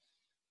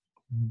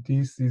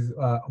 This is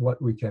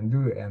what we can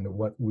do and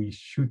what we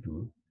should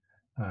do.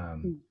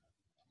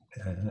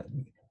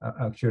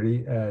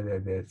 Actually,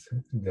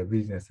 the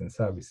business and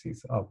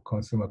services of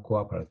consumer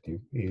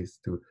cooperative is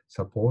to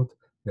support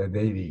the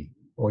daily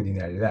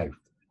ordinary life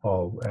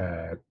of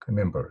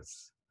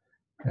members.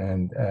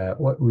 And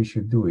what we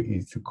should do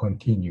is to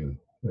continue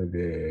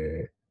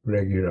the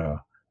regular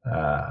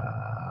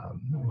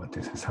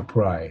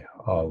supply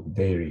of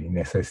daily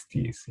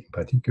necessities, in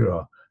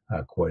particular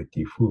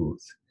quality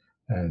foods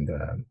and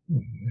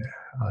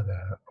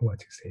other,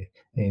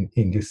 in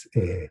this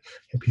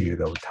period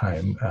of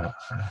time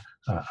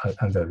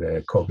under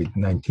the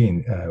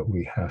COVID-19,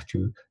 we have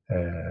to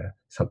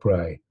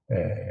supply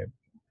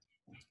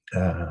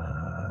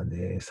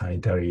the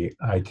sanitary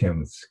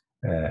items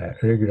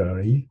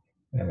regularly,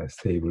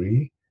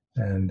 stably,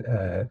 and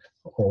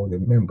all the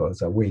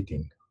members are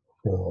waiting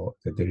for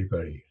the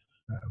delivery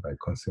by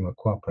consumer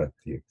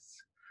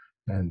cooperatives.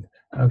 And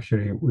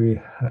actually, we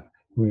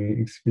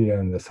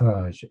experienced a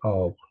surge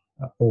of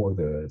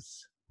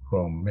orders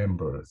from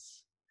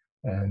members,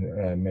 and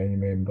many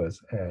members,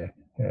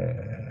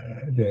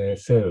 the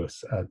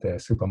sales at the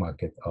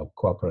supermarket of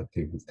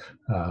cooperatives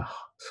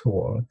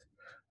soared,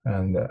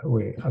 and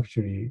we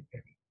actually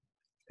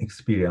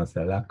experienced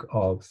a lack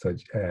of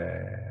such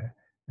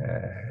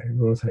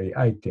grocery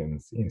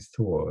items in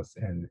stores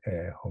and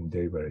home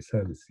delivery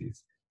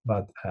services.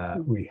 But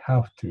we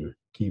have to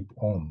keep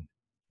on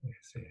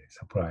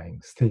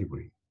supplying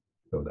stably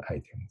those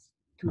items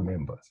to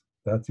members.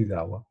 That is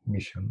our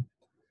mission.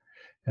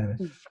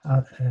 And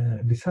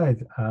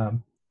besides,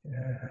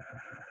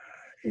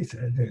 this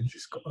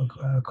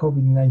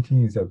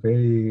COVID-19 is a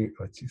very,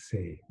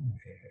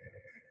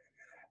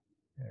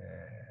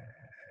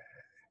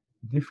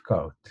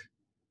 difficult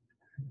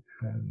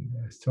and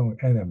strong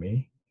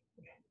enemy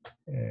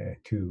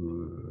to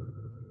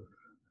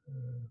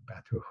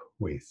battle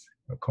with,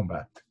 or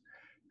combat,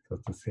 so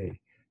to say.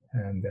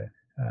 And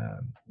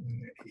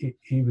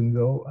even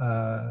though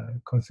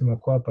consumer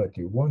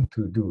cooperative want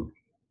to do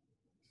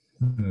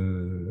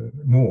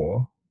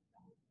more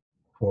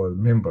for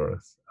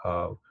members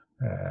of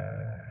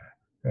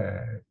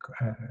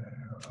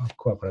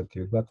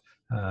cooperative, but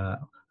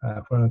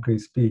frankly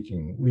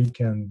speaking, we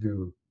can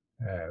do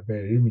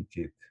very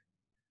limited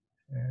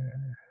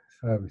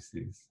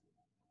services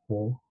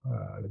for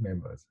the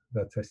members.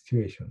 That's a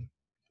situation.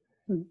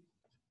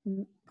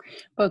 Mm-hmm.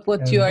 But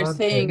what you are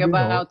saying you know,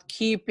 about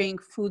keeping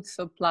food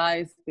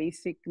supplies,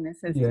 basic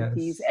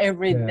necessities, yes,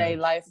 everyday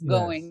yes, life yes.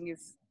 going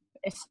is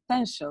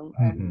essential.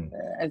 Mm-hmm. And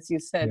as you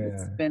said, Yeah,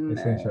 it's been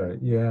essentially,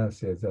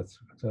 yes, yes,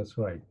 that's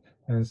right.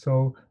 And so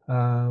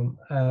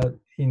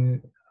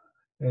in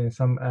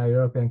some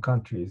European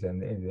countries and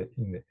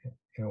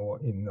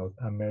in North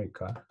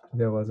America,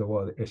 there was a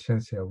word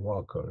essential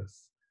workers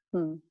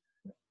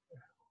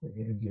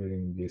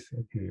during this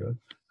period.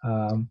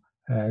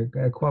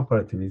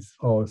 Cooperative is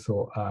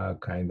also a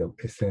kind of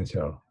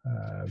essential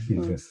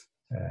business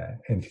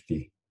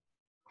entity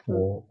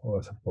for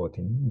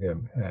supporting the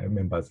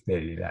members'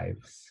 daily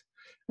lives.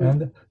 And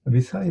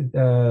besides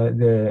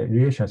the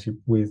relationship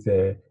with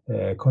the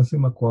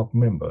consumer co-op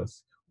members,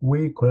 we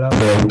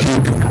collaborate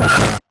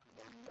with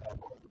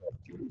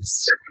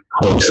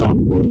for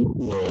example,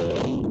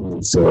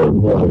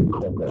 water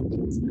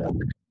cooperatives.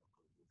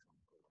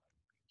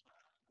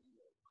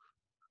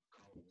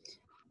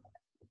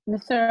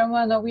 Mr.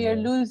 Amano, we are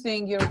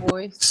losing your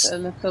voice a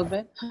little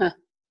bit. Oh,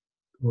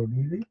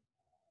 really?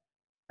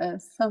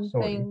 Something.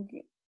 Sorry.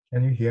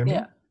 Can you hear me?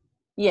 Yeah.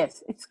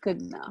 Yes, it's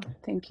good now.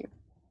 Thank you.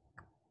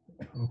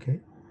 Okay.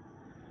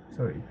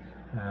 Sorry.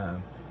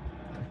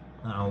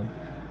 Now,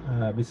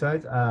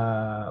 besides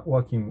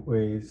working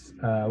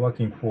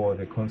for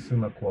the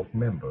consumer co-op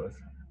members,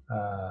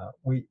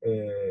 we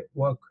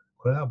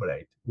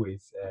collaborate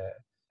with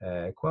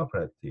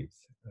cooperatives,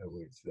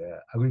 with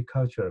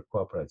agricultural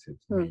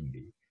cooperatives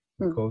mainly,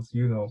 because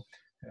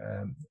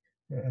um,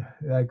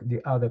 like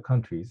the other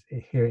countries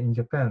here in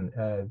Japan,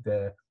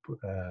 the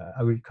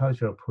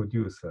agricultural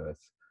producers,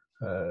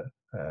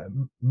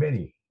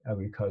 many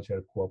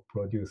agricultural co-op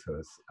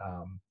producers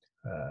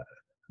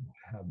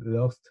have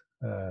lost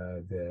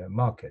the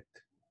market.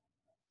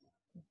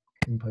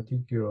 In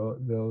particular,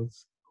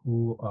 those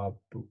who are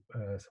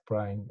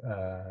supplying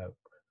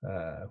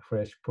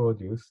fresh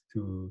produce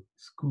to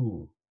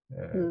school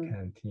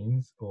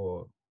canteens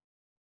or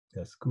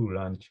the school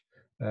lunch,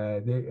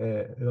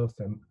 they lost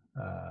the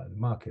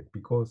market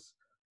because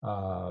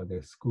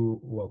the school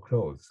were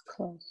closed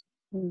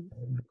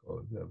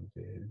because of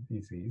the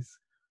disease.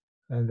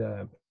 And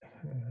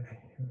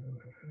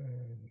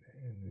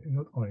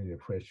not only the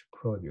fresh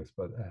produce,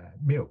 but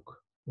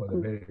milk was a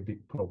very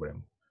big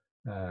problem.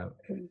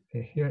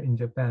 Here in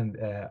Japan,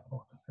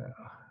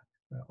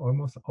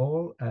 almost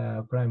all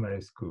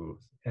primary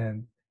schools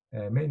and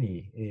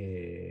many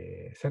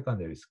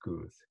secondary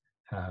schools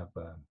have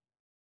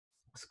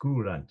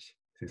school lunch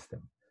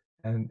system,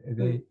 and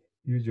they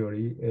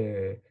usually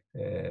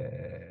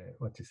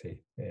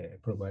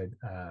provide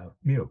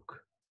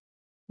milk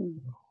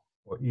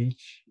for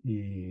each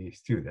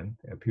student,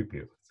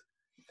 pupils,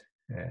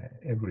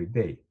 every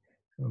day.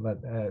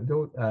 But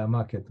those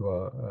market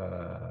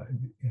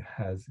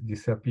has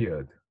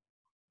disappeared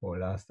for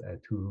last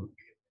 2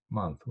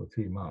 months or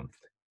 3 months.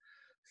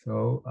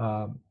 So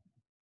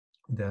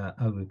the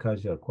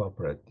agricultural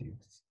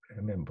cooperatives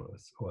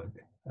members, or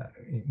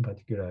in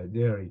particular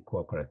dairy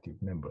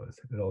cooperative members,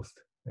 lost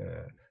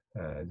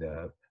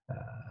the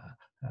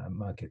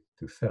market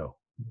to sell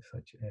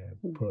such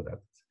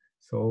products.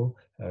 So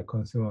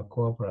consumer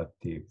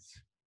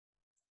cooperatives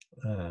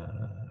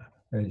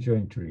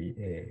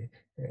jointly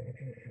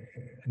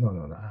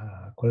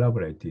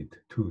collaborated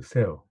to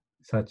sell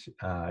such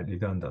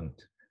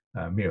redundant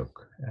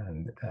milk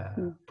and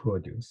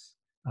produce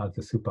at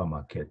the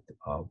supermarket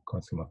of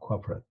consumer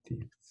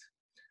cooperatives.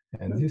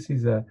 And this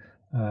is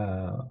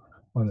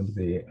one of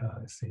the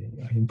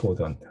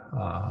important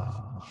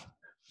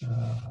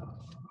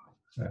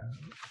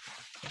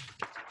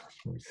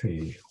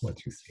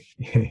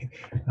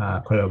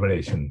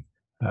collaboration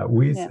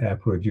with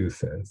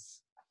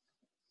producers.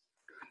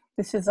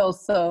 This is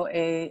also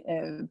a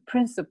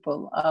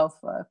principle of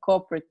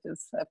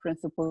cooperatives,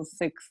 Principle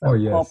 6 of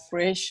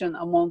cooperation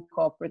among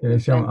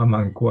cooperatives.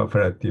 Among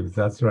cooperatives,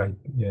 that's right,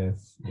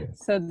 yes, yes.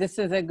 So this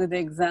is a good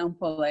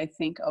example, I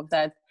think, of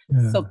that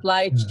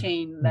supply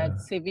chain,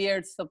 that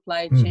severe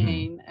supply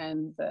chain,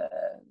 and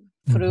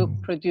through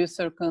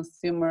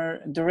producer-consumer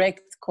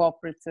direct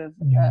cooperative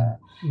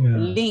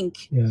link,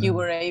 you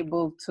were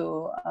able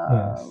to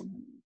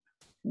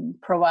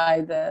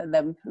provide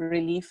them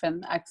relief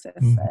and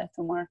access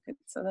to market.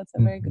 So that's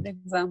a very good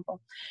example.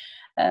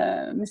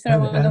 Mr.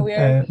 Amano,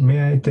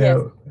 may I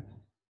tell?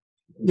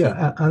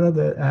 Yes.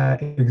 Another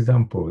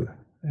example,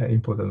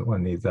 important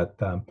one, is that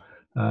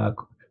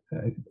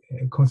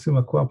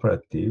consumer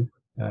cooperative,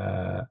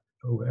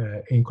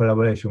 in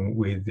collaboration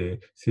with the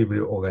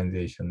civil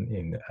organization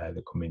in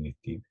the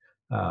community,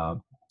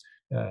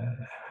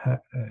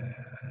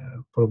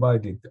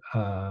 provided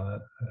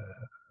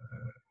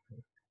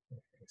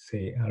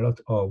a lot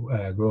of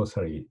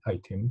grocery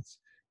items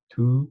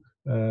to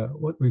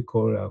what we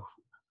call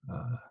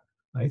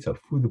it's a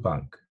food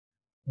bank,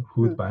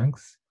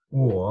 banks,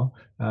 or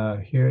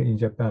here in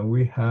Japan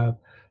we have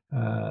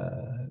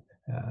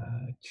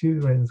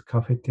children's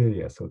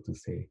cafeteria, so to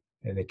say,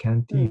 the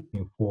canteen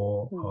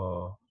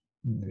for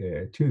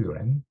the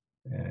children.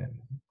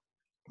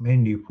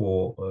 mainly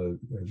for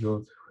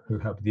those who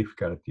have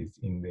difficulties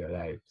in their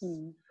lives.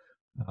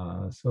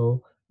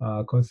 So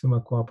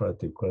consumer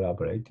cooperative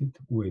collaborated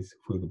with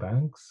food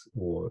banks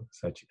or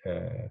such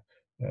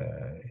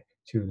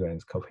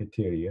children's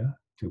cafeteria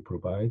to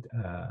provide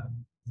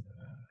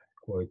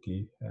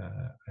quality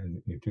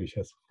and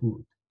nutritious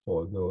food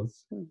for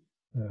those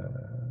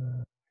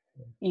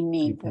in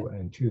need. people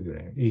and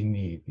children in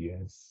need,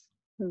 yes.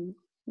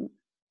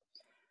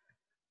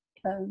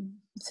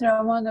 Mr.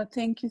 Amano,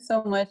 thank you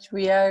so much.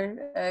 We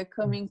are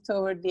coming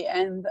toward the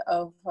end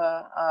of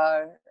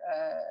our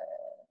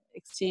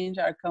exchange,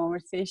 our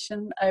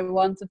conversation. I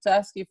wanted to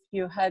ask if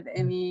you had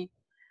any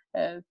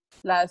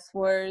last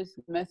words,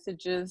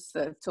 messages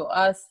to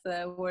us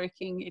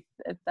working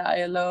at the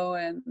ILO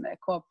and the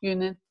Co-op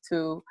unit,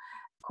 to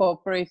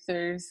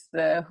co-operators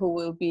who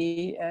will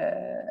be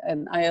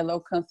and ILO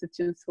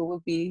constituents who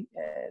will be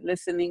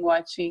listening,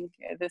 watching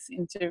this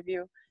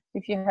interview.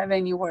 If you have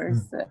any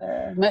words,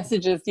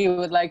 messages you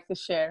would like to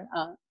share,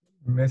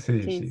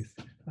 messages.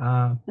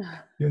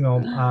 You know,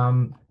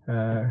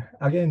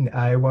 again,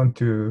 I want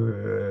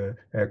to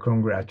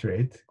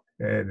congratulate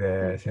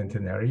the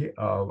centenary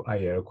of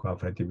ILO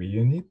Cooperative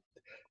Unit.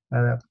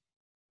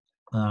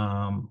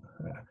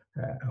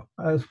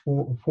 As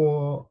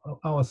for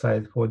our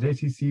side, for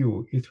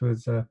JCCU,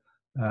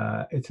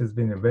 it has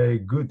been a very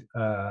good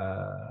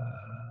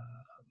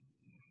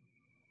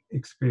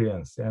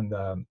experience, and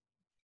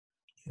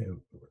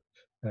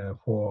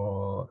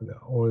for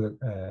all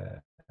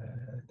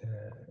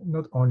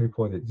not only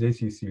for the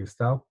JCCU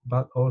staff,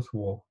 but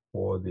also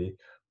for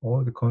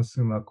all the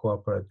consumer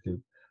cooperative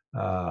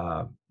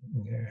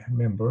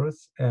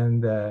members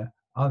and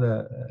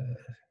other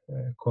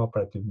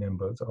cooperative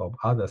members of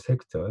other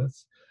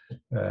sectors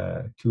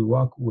to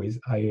work with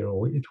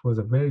ILO. It was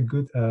a very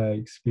good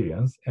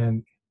experience,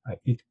 and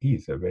it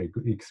is a very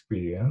good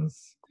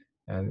experience,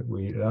 and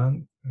we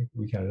can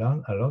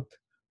learn a lot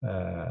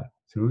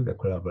through the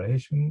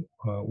collaboration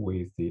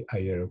with the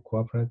ILO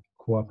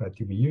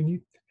cooperative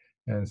unit.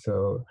 And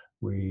so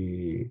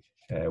we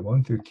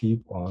want to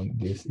keep on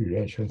this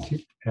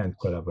relationship and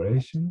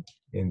collaboration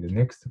in the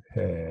next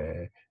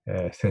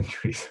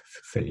centuries,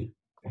 say.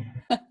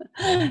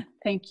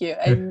 Thank you.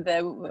 And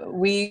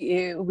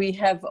we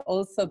have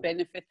also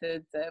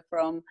benefited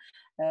from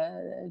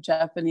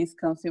Japanese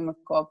Consumer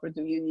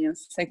Cooperative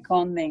Union's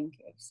seconding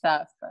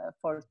staff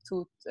for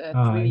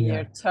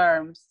 3-year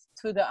terms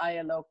to the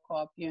ILO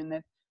Co-op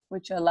unit,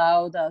 which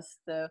allowed us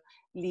to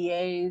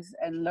liaise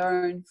and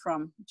learn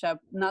from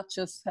not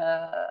just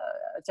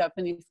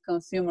Japanese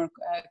consumer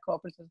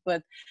cooperatives,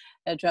 but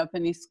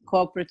Japanese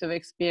cooperative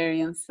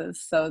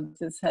experiences. So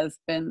this has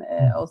been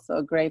also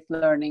a great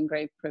learning,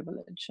 great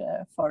privilege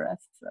for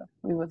us. So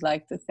we would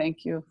like to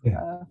thank you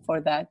for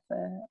that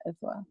as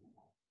well.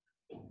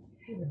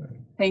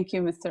 Thank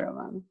you, Mr.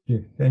 Amano.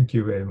 Thank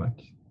you very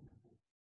much.